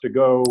starts to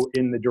go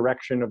in the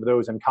direction of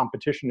those, and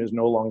competition is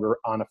no longer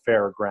on a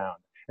fair ground.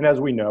 And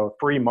as we know,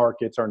 free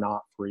markets are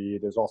not free.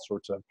 There's all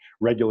sorts of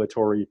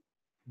regulatory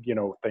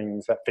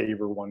things that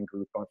favor one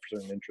group of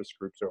certain interest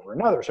groups over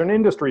another, certain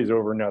industries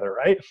over another,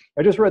 right?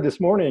 I just read this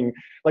morning,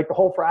 like the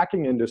whole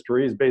fracking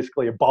industry is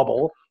basically a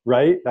bubble,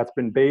 right? That's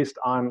been based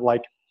on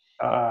like,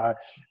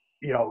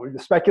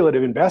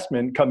 speculative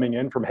investment coming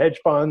in from hedge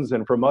funds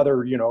and from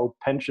other,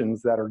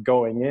 pensions that are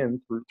going in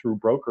through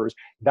brokers.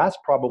 That's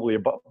probably a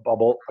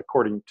bubble,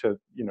 according to,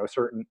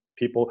 certain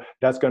people,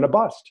 that's going to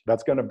bust.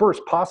 That's going to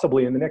burst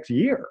possibly in the next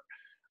year,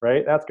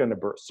 right? That's going to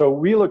burst. So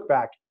we look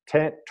back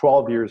 10,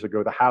 12 years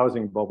ago, the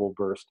housing bubble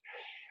burst.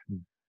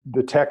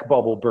 The tech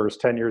bubble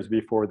burst 10 years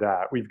before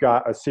that. We've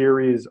got a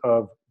series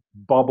of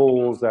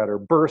bubbles that are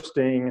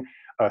bursting,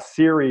 a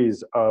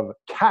series of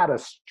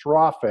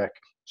catastrophic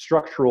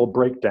structural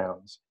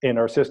breakdowns in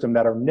our system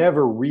that are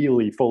never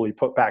really fully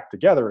put back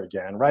together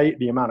again, right?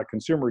 The amount of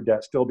consumer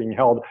debt still being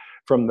held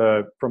from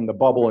the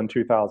bubble in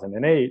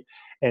 2008.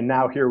 And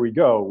now here we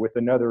go with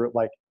another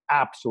like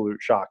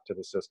absolute shock to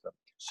the system.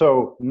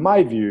 So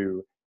my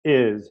view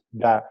is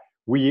that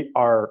we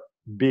are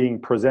being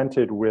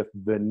presented with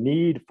the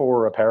need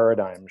for a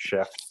paradigm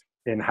shift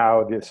in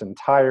how this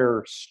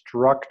entire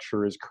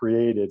structure is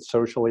created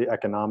socially,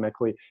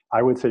 economically,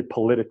 I would say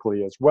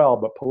politically as well,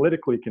 but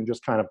politically can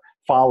just kind of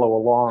follow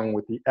along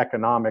with the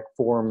economic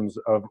forms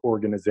of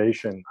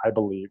organization, I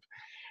believe.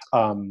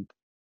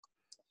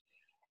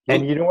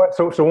 And you know what?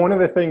 So one of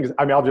the things,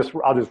 I mean, I'll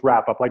just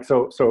wrap up. Like,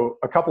 so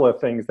a couple of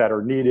things that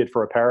are needed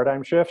for a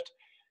paradigm shift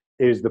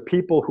is the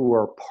people who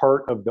are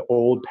part of the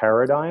old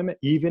paradigm.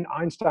 Even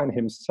Einstein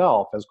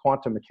himself, as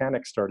quantum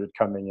mechanics started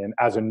coming in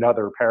as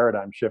another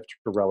paradigm shift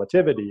for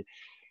relativity,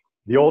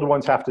 the old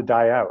ones have to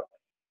die out.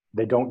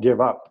 They don't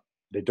give up.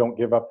 They don't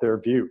give up their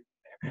view.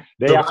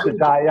 They have to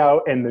die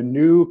out, and the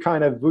new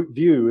kind of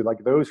view,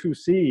 like those who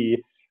see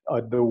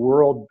the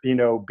world,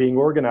 being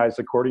organized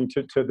according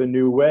to the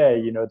new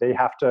way, they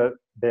have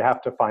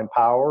to find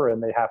power,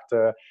 and they have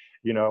to,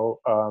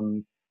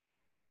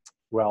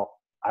 well,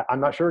 I'm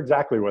not sure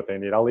exactly what they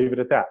need. I'll leave it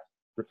at that.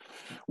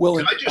 Well,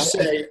 can I just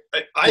say,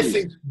 I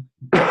think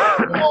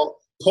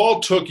Paul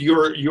took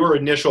your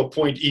initial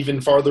point even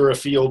farther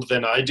afield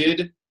than I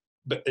did.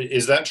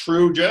 Is that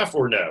true, Jeff,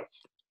 or no?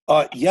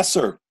 Yes,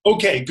 sir.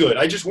 Okay, good.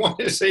 I just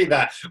wanted to say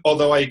that,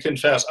 although I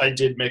confess I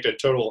did make a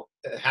total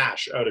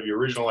hash out of your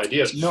original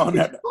ideas. No.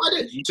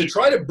 To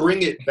try to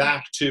bring it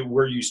back to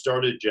where you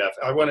started, Jeff,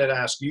 I wanted to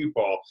ask you,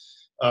 Paul,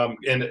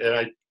 and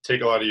I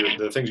take a lot of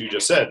the things you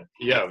just said.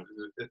 Yeah,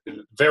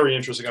 very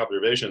interesting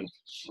observation.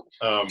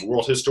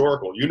 World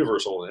historical,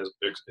 universal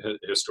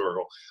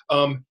historical.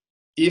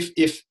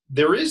 If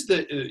there is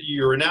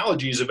your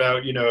analogies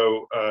about,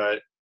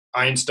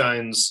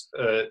 Einstein's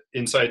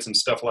insights and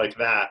stuff like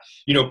that.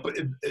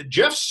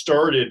 Jeff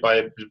started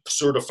by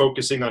sort of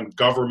focusing on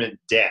government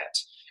debt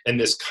and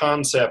this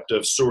concept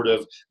of sort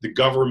of the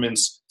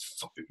government's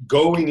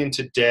going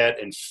into debt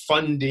and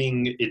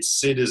funding its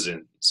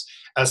citizens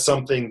as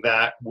something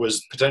that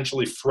was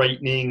potentially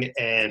frightening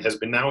and has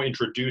been now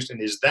introduced.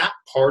 And is that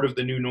part of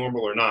the new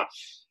normal or not?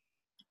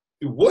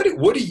 What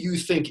do you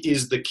think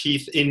is the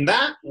key in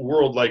that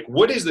world? Like,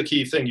 what is the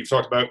key thing? You've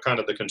talked about kind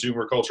of the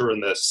consumer culture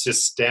and the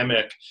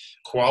systemic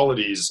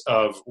qualities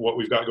of what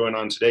we've got going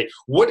on today.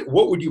 What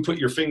would you put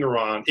your finger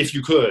on, if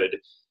you could,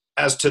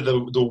 as to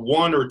the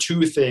one or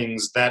two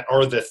things that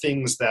are the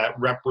things that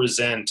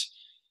represent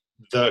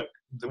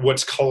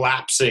what's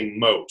collapsing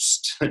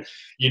most,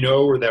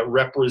 or that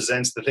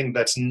represents the thing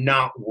that's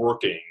not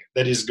working,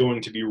 that is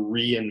going to be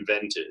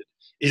reinvented?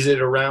 Is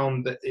it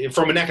around,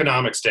 from an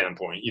economic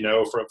standpoint,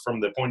 from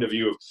the point of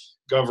view of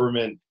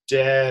government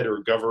debt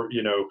or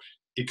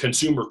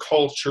consumer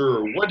culture,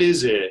 or what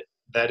is it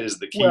that is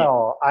the key?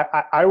 Well,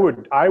 I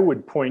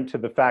would point to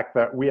the fact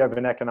that we have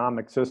an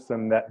economic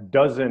system that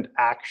doesn't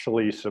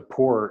actually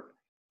support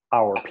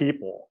our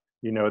people.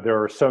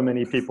 There are so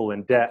many people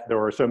in debt.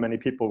 There are so many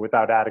people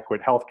without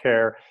adequate health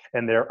care,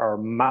 and there are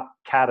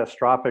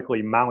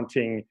catastrophically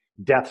mounting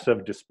deaths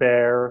of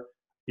despair,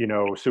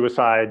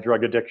 suicide,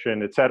 drug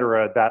addiction, et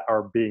cetera, that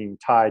are being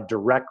tied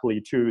directly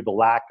to the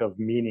lack of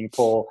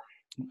meaningful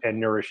and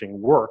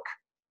nourishing work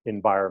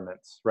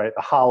environments, right?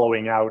 The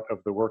hollowing out of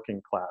the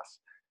working class.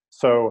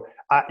 So,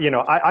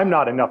 I'm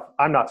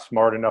not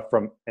smart enough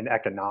from an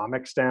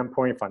economic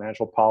standpoint,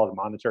 financial policy,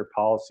 monetary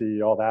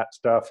policy, all that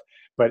stuff.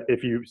 But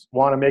if you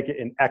want to make it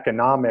an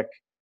economic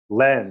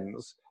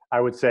lens, I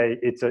would say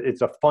it's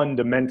a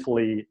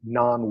fundamentally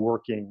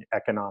non-working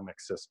economic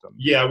system.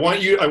 Yeah, I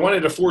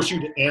wanted to force you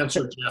to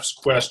answer Jeff's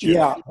question.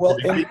 Yeah, well,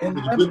 good thing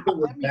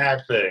or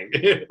bad thing.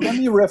 Let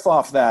me riff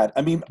off that.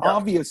 I mean,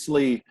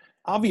 obviously,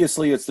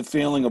 it's the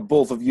failing of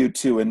both of you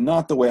two, and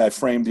not the way I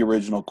framed the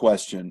original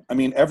question. I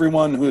mean,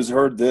 everyone who's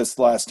heard this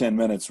last 10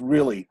 minutes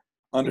really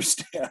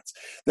understands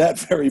that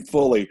very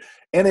fully.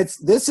 And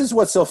this is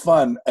what's so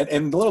fun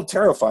and a little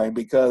terrifying,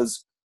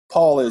 because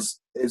Paul is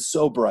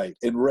so bright,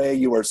 and Ray,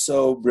 you are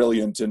so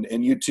brilliant,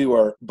 and you two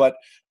are, but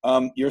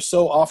you're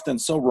so often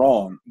so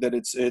wrong that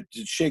it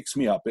shakes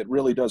me up. It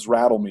really does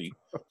rattle me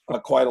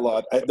quite a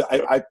lot.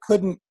 I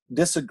couldn't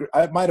disagree.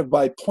 I might have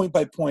by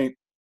point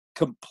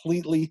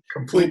completely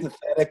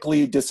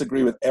pathetically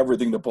disagree with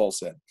everything that Paul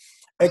said,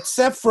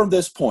 except from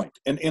this point.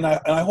 And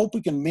I hope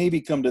we can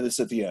maybe come to this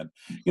at the end.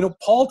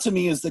 Paul to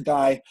me is the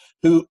guy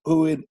who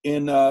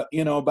in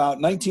about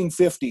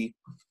 1950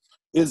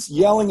 is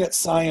yelling at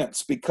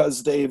science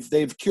because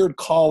they've cured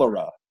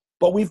cholera.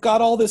 But we've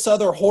got all this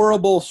other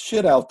horrible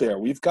shit out there.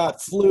 We've got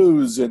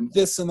flus and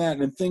this and that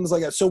and things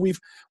like that. So we've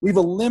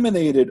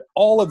eliminated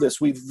all of this.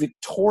 We've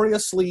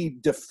victoriously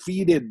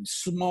defeated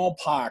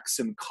smallpox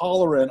and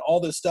cholera and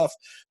all this stuff.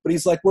 But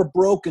he's like, we're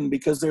broken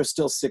because there's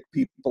still sick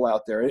people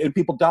out there and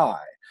people die.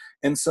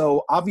 And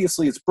so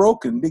obviously it's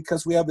broken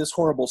because we have this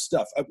horrible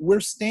stuff. We're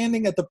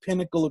standing at the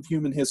pinnacle of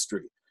human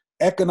history,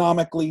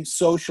 economically,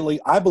 socially,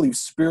 I believe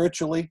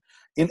spiritually,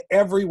 in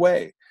every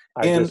way.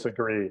 I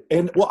disagree.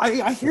 And well,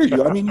 I hear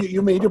you. I mean,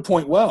 you made your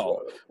point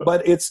well,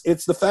 but it's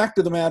the fact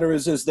of the matter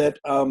is that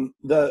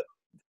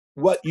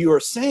what you are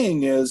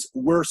saying is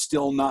we're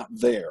still not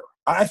there.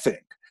 I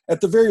think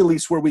at the very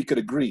least where we could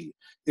agree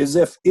is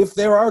if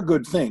there are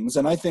good things,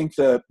 and I think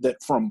that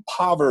from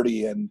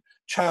poverty and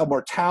child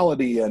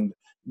mortality and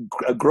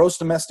gross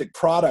domestic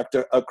product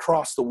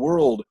across the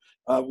world,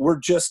 we're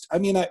just, I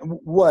mean,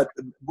 what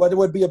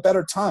would be a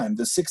better time?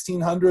 The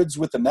 1600s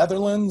with the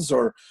Netherlands?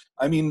 Or,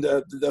 I mean,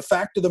 the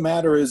fact of the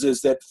matter is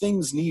that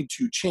things need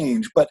to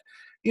change. But,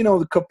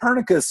 the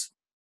Copernicus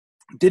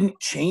didn't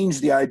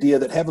change the idea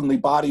that heavenly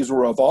bodies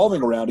were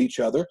evolving around each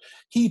other.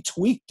 He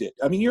tweaked it.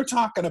 I mean, you're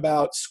talking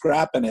about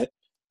scrapping it,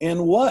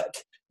 and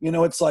what?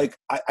 It's like,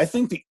 I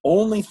think the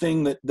only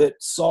thing that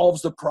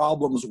solves the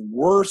problems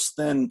worse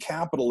than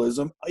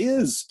capitalism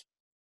is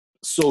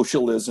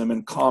socialism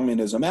and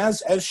communism,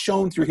 as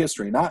shown through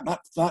history,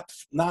 not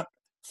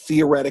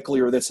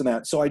theoretically or this and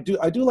that. So I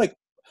do like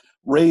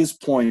Ray's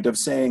point of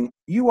saying,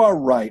 you are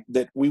right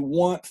that we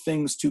want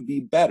things to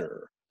be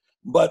better,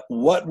 but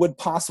what would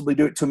possibly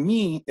do it? To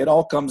me, it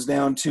all comes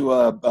down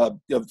to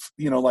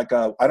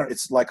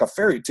it's like a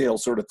fairy tale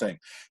sort of thing.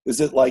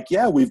 Is it like,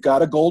 yeah, we've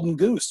got a golden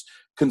goose.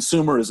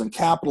 Consumerism,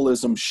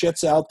 capitalism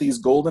shits out these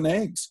golden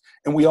eggs,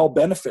 and we all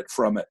benefit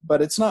from it.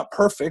 But it's not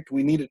perfect.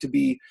 We need to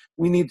be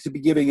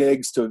giving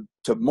eggs to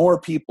more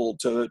people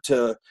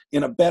to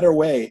in a better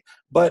way.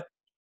 But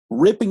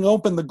ripping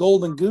open the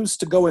golden goose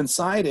to go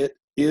inside it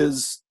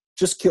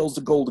just kills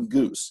the golden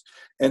goose.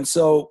 And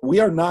so we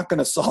are not going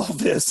to solve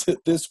this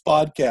at this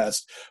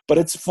podcast, but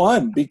it's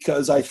fun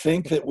because I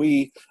think that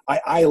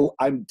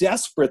I'm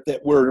desperate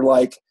that we're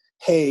like,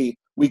 hey,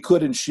 we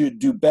could and should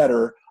do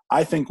better.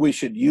 I think we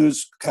should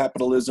use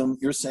capitalism.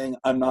 You're saying,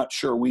 I'm not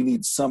sure. We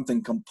need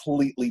something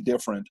completely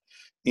different.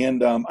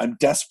 And I'm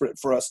desperate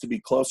for us to be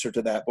closer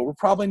to that, but we're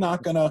probably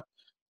not going to,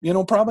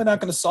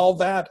 solve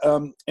that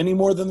any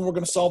more than we're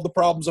going to solve the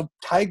problems of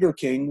Tiger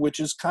King, which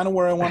is kind of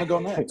where I want to go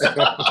next.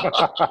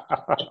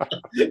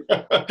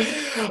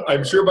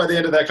 I'm sure by the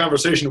end of that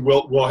conversation,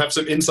 we'll have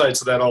some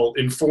insights that'll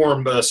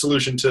inform the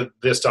solution to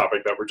this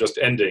topic that we're just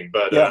ending.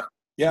 But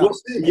we'll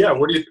see.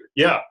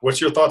 Yeah.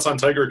 What's your thoughts on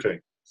Tiger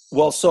King?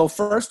 Well, so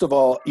first of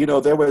all,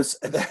 there was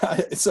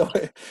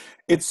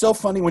it's so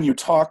funny when you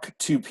talk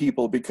to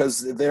people,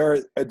 because there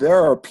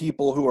are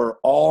people who are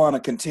all on a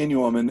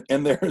continuum, and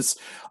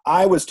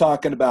I was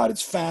talking about,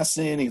 it's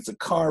fascinating, it's a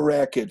car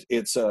wreck,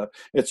 it's a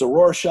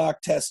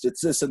Rorschach test,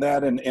 it's this and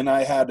that, and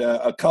I had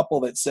a couple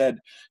that said,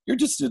 you're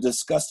just a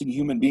disgusting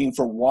human being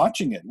for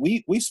watching it.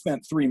 We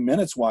spent 3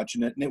 minutes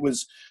watching it, and it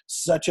was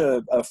such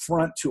a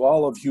affront to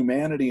all of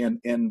humanity and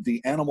the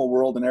animal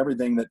world and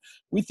everything that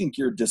we think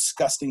you're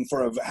disgusting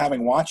for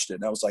having watched it.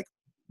 And I was like,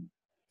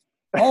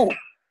 oh,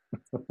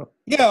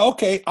 yeah,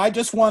 okay. I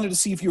just wanted to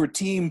see if you were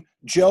Team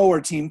Joe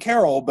or Team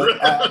Carol, but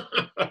have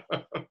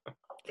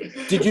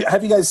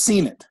you guys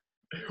seen it?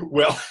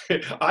 Well,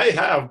 I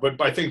have,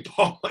 but I think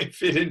Paul might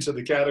fit into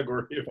the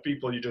category of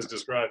people you just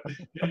described.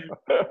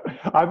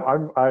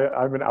 I'm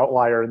an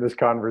outlier in this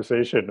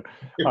conversation.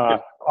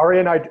 Ari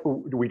and I,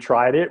 we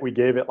tried it. We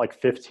gave it like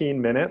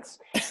 15 minutes,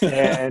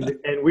 and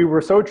we were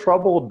so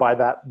troubled by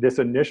this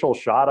initial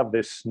shot of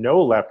this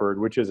snow leopard,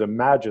 which is a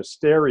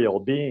magisterial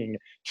being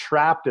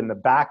trapped in the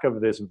back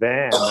of this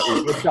van,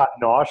 that we just got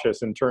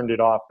nauseous and turned it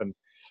off and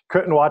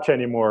couldn't watch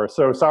anymore.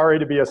 So sorry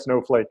to be a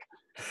snowflake.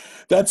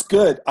 That's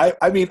good.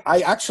 I mean,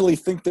 I actually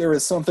think there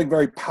is something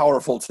very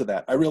powerful to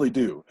that. I really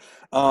do.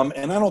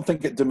 And I don't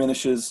think it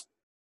diminishes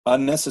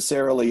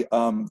unnecessarily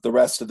the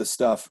rest of the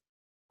stuff.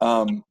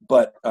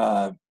 But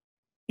I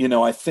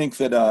think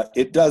that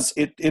it does.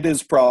 It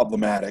is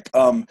problematic.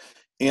 But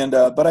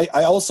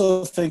I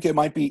also think it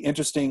might be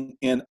interesting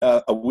in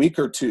a week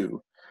or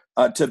two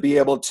to be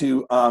able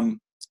to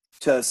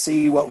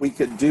see what we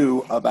could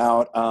do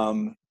about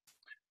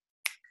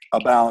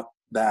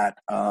that,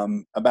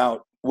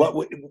 about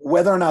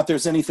whether or not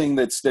there's anything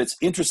that's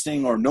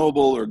interesting or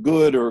noble or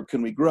good, or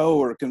can we grow,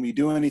 or can we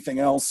do anything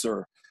else,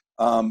 or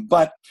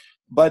but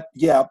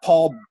yeah,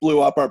 Paul blew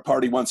up our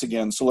party once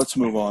again, so let's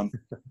move on.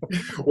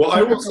 Well,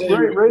 I will say,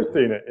 Ray's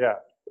seen it, yeah.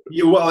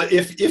 Yeah, well,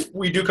 if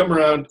we do come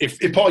around, if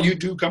Paul, you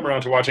do come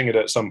around to watching it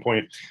at some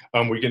point,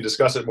 we can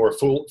discuss it more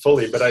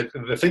fully. But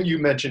the thing you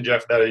mentioned,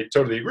 Jeff, that I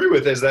totally agree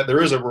with, is that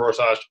there is a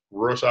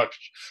Rorschach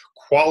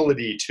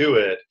quality to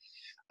it,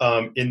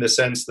 in the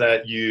sense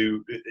that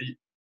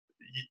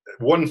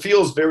one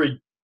feels a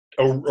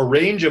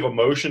range of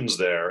emotions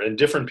there, and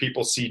different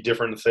people see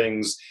different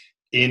things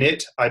in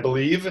it, I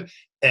believe.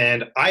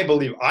 And I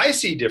believe I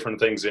see different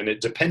things in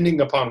it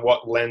depending upon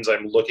what lens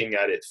I'm looking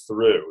at it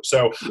through.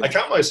 So I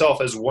count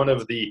myself as one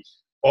of a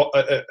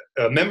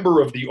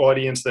member of the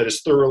audience that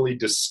is thoroughly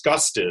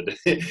disgusted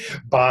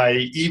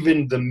by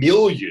even the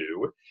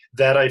milieu,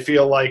 that I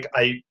feel like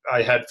I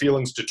had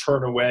feelings to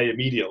turn away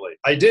immediately.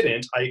 I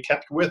didn't. I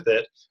kept with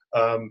it.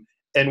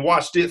 And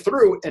watched it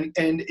through and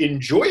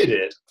enjoyed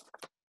it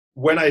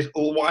when I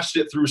watched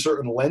it through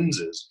certain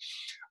lenses.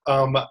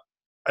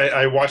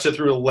 I watched it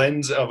through a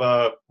lens of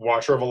a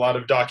watcher of a lot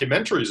of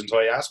documentaries. And so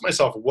I asked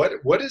myself,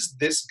 what is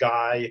this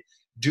guy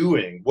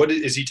doing? What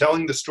is he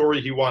telling the story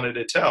he wanted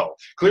to tell?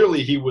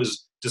 Clearly he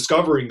was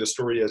discovering the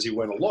story as he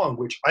went along,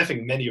 which I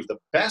think many of the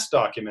best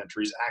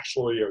documentaries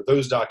actually are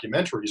those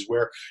documentaries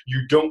where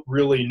you don't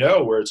really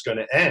know where it's going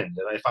to end.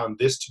 And I found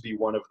this to be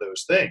one of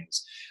those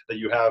things, that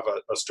you have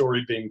a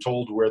story being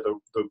told where the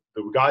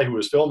guy who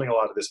was filming a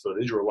lot of this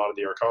footage, or a lot of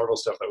the archival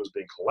stuff that was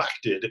being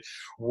collected,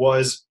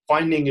 was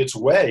finding its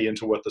way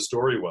into what the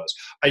story was.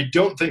 I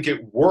don't think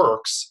it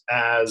works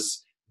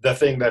as the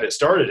thing that it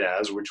started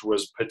as, which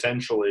was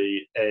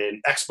potentially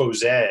an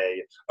expose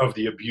of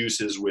the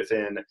abuses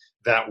within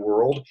that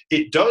world.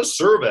 It does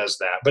serve as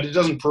that, but it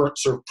doesn't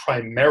serve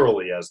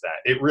primarily as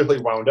that. It really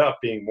wound up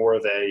being more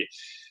of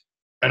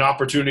an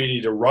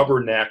opportunity to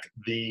rubberneck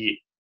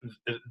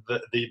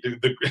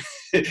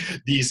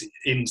these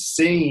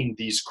insane,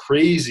 these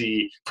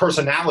crazy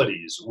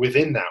personalities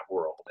within that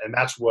world, and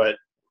that's what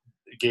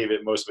gave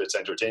it most of its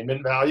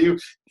entertainment value,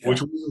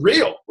 which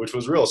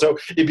was real. So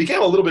it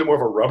became a little bit more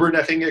of a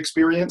rubbernecking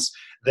experience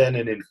than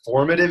an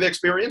informative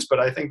experience, but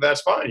I think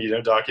that's fine.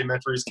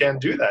 Documentaries can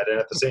do that. And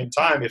at the same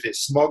time, if it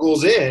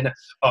smuggles in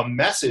a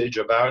message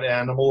about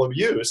animal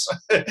abuse,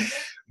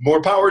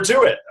 more power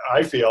to it,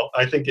 I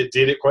think it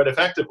did it quite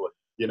effectively.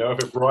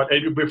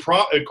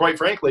 If quite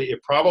frankly,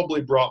 it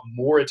probably brought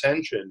more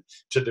attention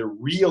to the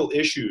real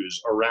issues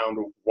around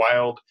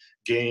wild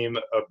game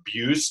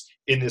abuse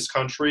in this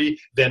country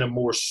than a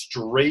more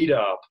straight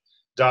up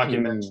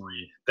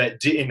documentary that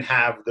didn't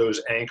have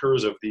those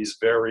anchors of these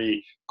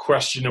very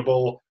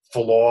questionable,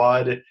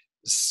 flawed,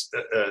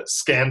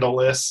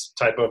 scandalous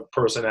type of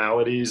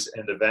personalities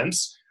and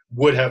events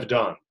would have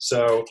done.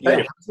 So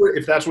hey,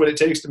 if that's what it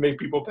takes to make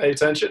people pay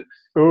attention.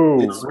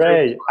 Ooh,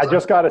 Ray, I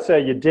just got to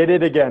say, you did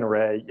it again,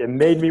 Ray. It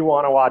made me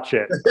want to watch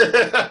it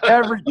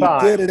every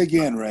time. You did it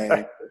again,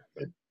 Ray.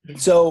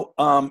 So,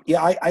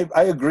 I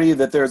agree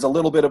that there's a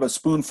little bit of a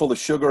spoonful of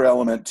sugar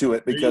element to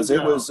it, because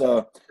it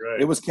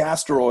was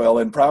castor oil,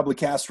 and probably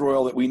castor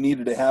oil that we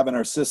needed to have in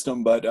our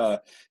system, but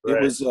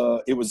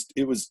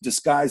it was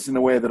disguised in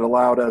a way that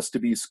allowed us to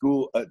be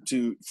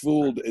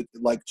fooled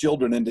like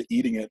children into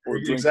eating it or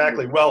drinking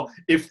exactly. it. Well,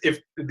 if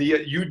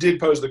you did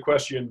pose the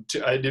question,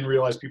 I didn't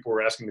realize people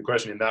were asking the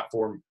question in that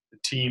form,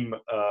 Team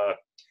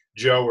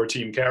Joe or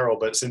Team Carol,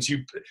 but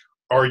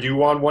are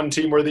you on one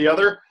team or the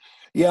other?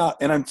 Yeah,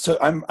 and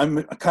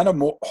I'm kind of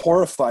more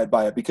horrified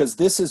by it, because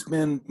this has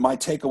been my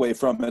takeaway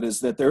from it,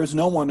 is that there is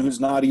no one who's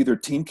not either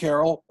Team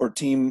Carol or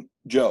Team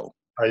Joe.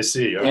 I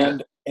see. Okay.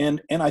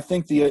 And I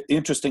think the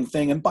interesting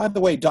thing, and by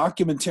the way,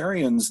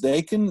 documentarians,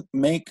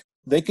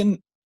 they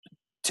can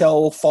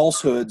tell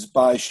falsehoods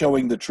by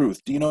showing the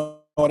truth. Do you know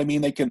what I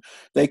mean? They could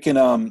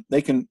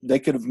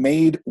have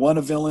made one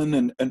a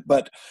villain,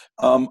 but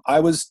I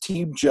was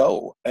Team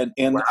Joe, and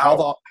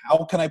wow.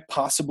 how can I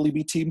possibly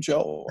be Team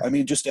Joe? I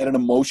mean, just at an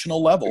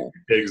emotional level.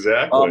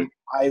 Exactly.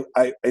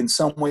 I in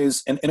some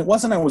ways, and it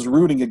wasn't I was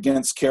rooting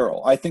against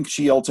Carol. I think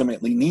she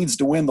ultimately needs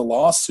to win the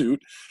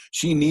lawsuit.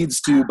 She needs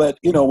to, but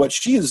what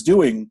she is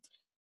doing,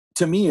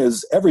 to me,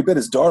 is every bit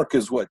as dark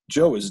as what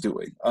Joe is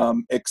doing,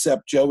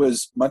 except Joe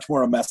is much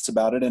more a mess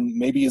about it, and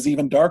maybe is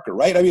even darker,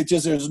 right? I mean,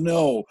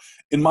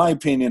 in my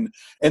opinion,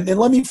 and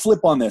let me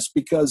flip on this,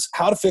 because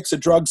How to Fix a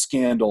Drug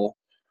Scandal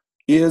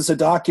is a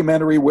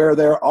documentary where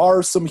there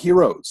are some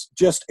heroes,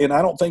 and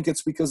I don't think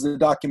it's because the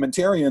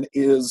documentarian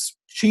is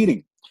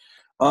cheating.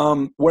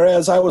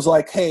 Whereas I was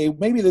like, hey,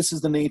 maybe this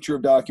is the nature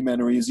of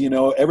documentaries,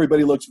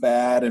 everybody looks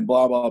bad and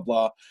blah, blah,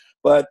 blah.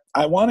 But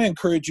I want to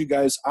encourage you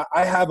guys.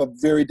 I have a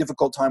very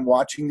difficult time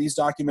watching these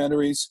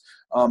documentaries,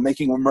 How to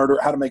Make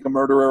a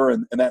Murderer,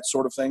 and that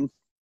sort of thing,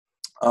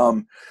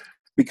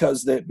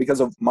 because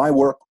of my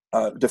work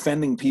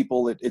defending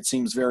people. It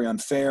seems very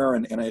unfair,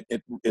 and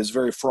it is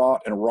very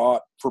fraught and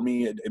wrought for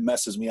me. It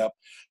messes me up.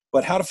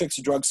 But How to Fix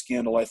a Drug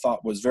Scandal, I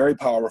thought, was very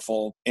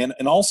powerful, and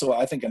also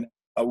I think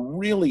a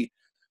really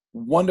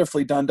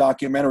wonderfully done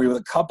documentary with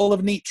a couple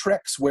of neat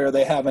tricks, where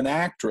they have an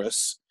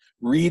actress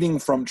reading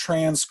from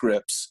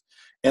transcripts,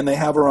 and they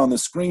have her on the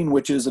screen,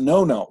 which is a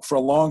no-no for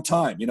a long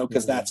time,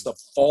 because that's the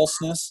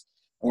falseness.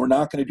 And we're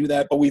not going to do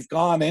that. But we've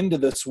gone into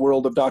this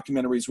world of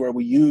documentaries where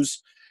we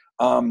use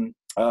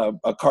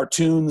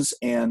cartoons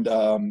and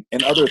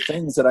other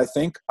things that I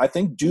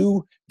think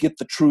do get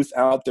the truth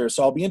out there.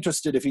 So I'll be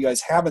interested, if you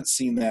guys haven't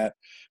seen that,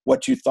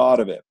 what you thought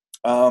of it.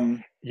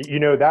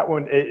 That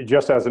one,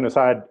 just as an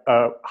aside,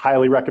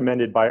 highly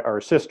recommended by our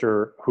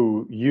sister,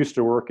 who used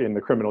to work in the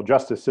criminal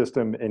justice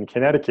system in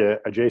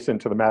Connecticut, adjacent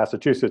to the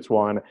Massachusetts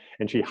one,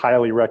 and she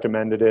highly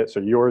recommended it. So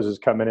yours is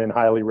coming in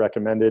highly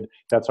recommended.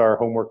 That's our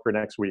homework for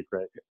next week,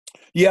 right?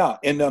 Yeah,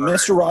 and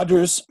Mr.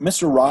 Rogers,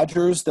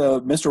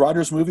 the Mr.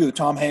 Rogers movie with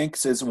Tom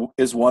Hanks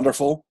is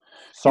wonderful.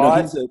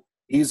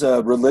 He's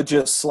a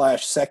religious /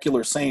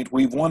 secular saint.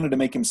 We've wanted to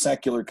make him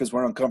secular because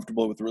we're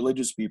uncomfortable with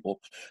religious people,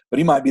 but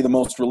he might be the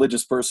most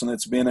religious person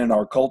that's been in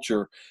our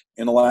culture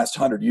in the last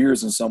 100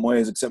 years in some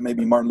ways, except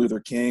maybe Martin Luther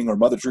King or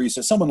Mother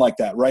Teresa, someone like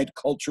that, right?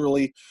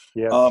 Culturally.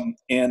 Yeah.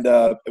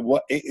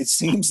 It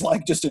seems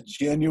like just a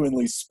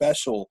genuinely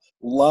special,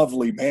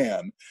 lovely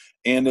man.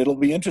 And it'll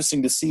be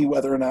interesting to see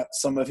whether or not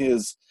some of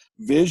his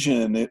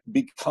vision, it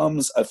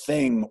becomes a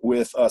thing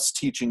with us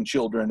teaching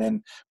children,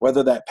 and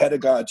whether that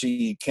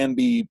pedagogy can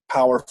be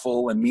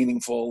powerful and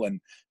meaningful.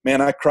 And man,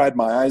 I cried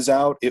my eyes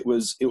out. It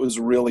was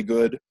really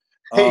good.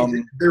 Hey,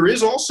 there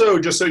is also,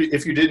 just so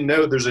if you didn't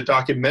know, there's a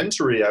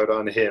documentary out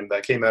on him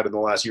that came out in the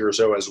last year or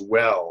so, as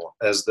well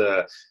as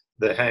the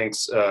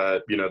Hanks,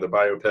 the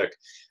biopic.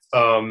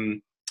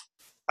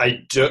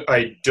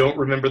 I don't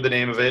remember the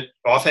name of it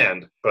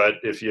offhand, but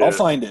if you... I'll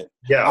find it.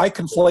 Yeah. I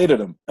conflated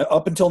them.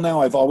 Up until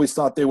now, I've always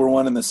thought they were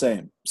one and the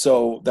same.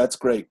 So that's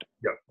great.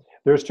 Yeah.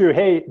 There's two.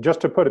 Hey, just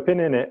to put a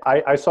pin in it,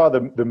 I saw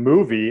the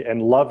movie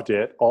and loved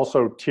it.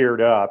 Also teared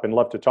up and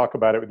love to talk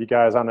about it with you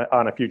guys on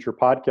a future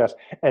podcast.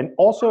 And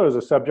also as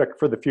a subject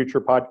for the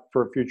future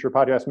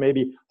podcast,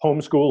 maybe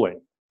homeschooling.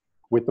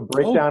 With the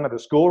breakdown of the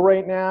school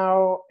right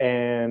now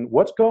and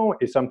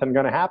is something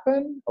going to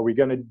happen? Are we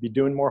going to be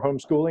doing more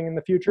homeschooling in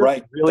the future?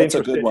 Right. Really That's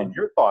interested a good one. in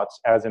your thoughts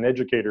as an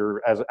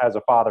educator, as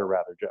a father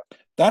rather, Jeff.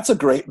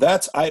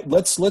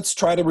 Let's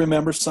try to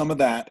remember some of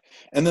that.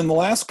 And then the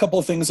last couple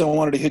of things I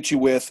wanted to hit you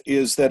with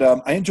is that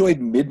I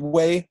enjoyed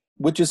Midway,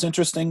 which is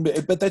interesting,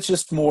 but that's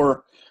just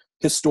more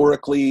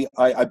historically.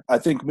 I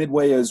think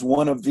Midway is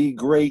one of the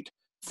great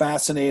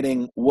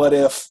fascinating what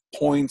if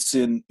points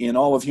in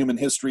all of human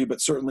history, but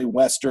certainly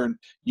Western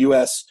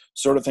US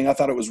sort of thing. I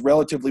thought it was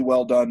relatively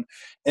well done.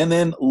 And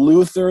then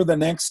Luther, the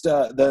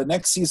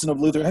next season of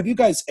Luther. Have you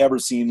guys ever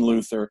seen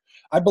Luther?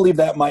 I believe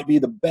that might be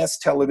the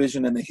best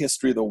television in the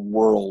history of the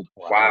world.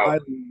 Wow. I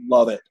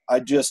love it. I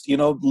just,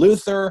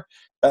 Luther,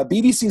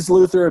 BBC's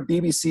Luther,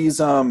 BBC's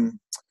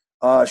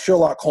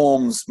Sherlock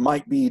Holmes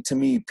might be, to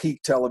me,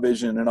 peak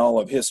television in all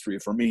of history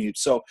for me.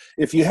 So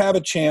if you have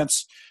a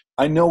chance,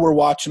 I know we're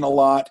watching a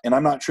lot, and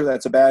I'm not sure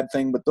that's a bad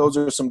thing, but those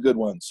are some good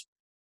ones.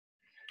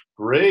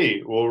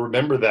 Great. Well,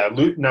 remember that.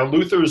 Now,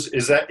 Luther's,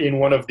 is that in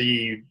one of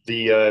the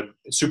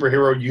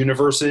superhero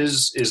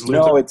universes? Is Luther?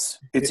 No, it's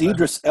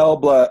Idris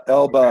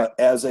Elba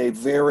as a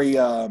very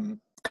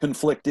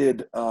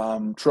conflicted,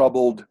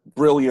 troubled,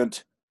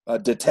 brilliant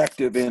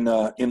detective in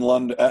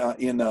London,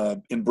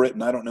 in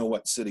Britain. I don't know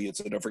what city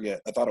it's in. I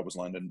forget. I thought it was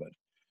London,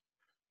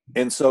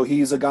 and so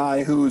he's a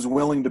guy who's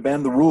willing to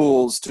bend the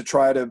rules to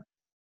try to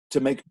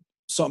make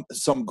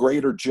some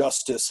greater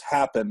justice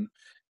happen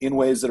in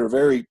ways that are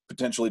very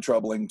potentially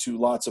troubling to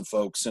lots of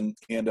folks, and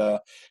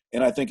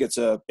I think it's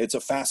a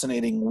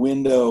fascinating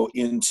window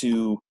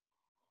into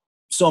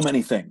so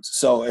many things.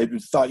 So I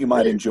thought you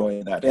might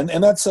enjoy that,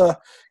 and that's I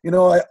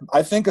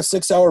think a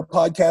 6-hour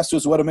podcast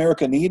was what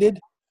America needed.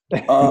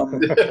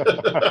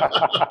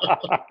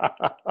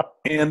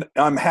 And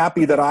I'm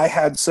happy that I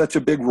had such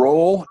a big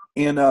role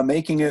in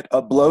making it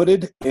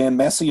bloated and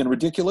messy and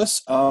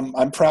ridiculous.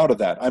 I'm proud of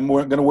that. I'm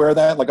going to wear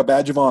that like a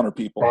badge of honor,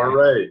 people. All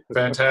right.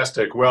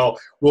 Fantastic. Well,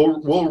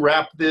 we'll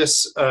wrap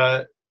this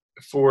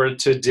for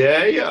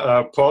today.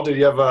 Paul, did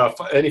you have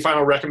any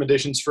final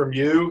recommendations from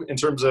you in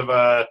terms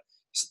of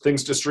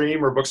things to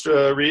stream or books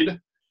to read?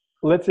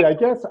 Let's see. I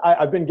guess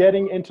I've been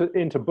getting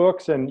into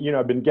books, and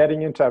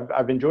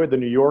I've enjoyed the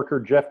New Yorker.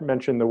 Jeff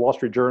mentioned the Wall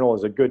Street Journal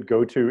is a good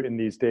go-to in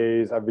these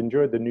days. I've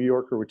enjoyed the New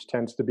Yorker, which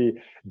tends to be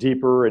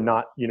deeper and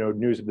not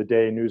news of the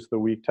day, news of the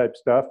week type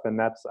stuff, and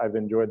I've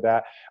enjoyed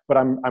that. But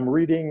I'm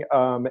reading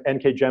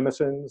N.K.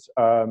 Jemisin's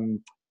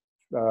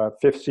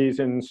fifth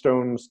season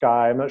Stone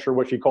Sky. I'm not sure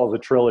what she calls a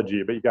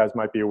trilogy, but you guys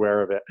might be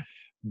aware of it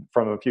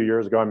from a few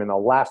years ago. I'm in the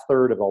last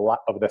third of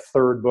the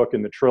third book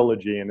in the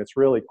trilogy, and it's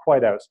really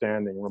quite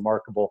outstanding,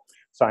 remarkable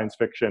science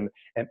fiction.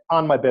 And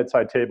on my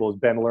bedside table is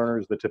Ben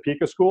Lerner's The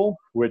Topeka School,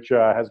 which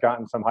has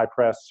gotten some high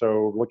press,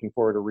 so looking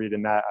forward to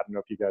reading that. I don't know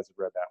if you guys have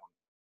read that one.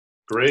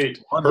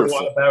 Great. Wonderful.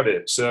 Heard a lot about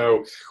it.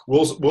 So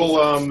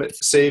we'll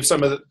save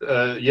some of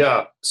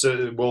the,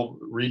 so we'll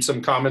read some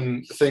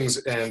common things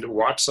and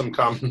watch some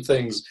common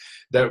things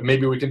that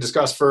maybe we can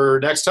discuss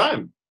for next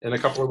time in a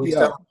couple of weeks.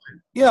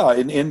 Yeah.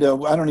 And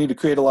I don't need to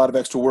create a lot of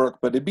extra work,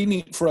 but it'd be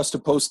neat for us to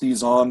post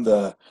these on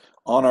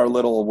our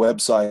little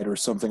website or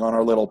something, on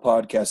our little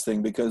podcast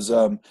thing, because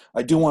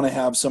I do want to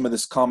have some of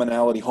this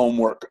commonality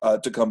homework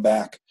to come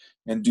back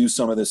and do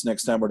some of this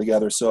next time we're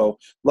together. So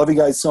love you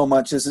guys so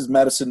much. This is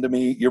medicine to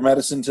me. You're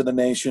medicine to the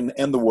nation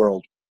and the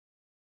world.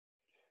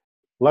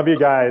 Love you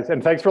guys.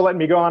 And thanks for letting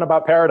me go on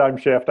about Paradigm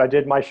Shift. I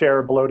did my share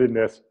of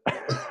bloatedness.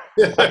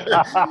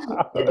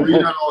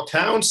 Agreed on all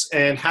counts,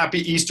 and happy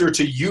Easter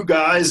to you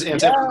guys and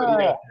to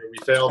everybody out there. We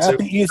failed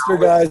happy Easter,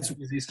 guys.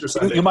 Easter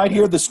Sunday. You might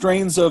hear the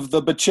strains of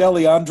the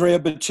Bocelli, Andrea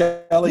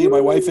Bocelli.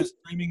 My wife is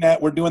streaming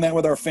that. We're doing that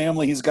with our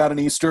family. He's got an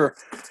Easter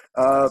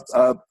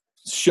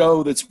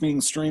show that's being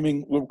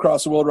streaming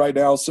across the world right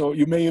now, so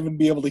you may even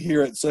be able to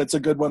hear it. So it's a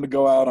good one to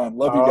go out on.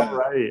 Love you guys. All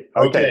right.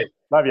 Okay.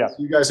 Love you.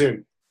 See you guys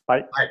soon.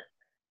 Bye. Bye.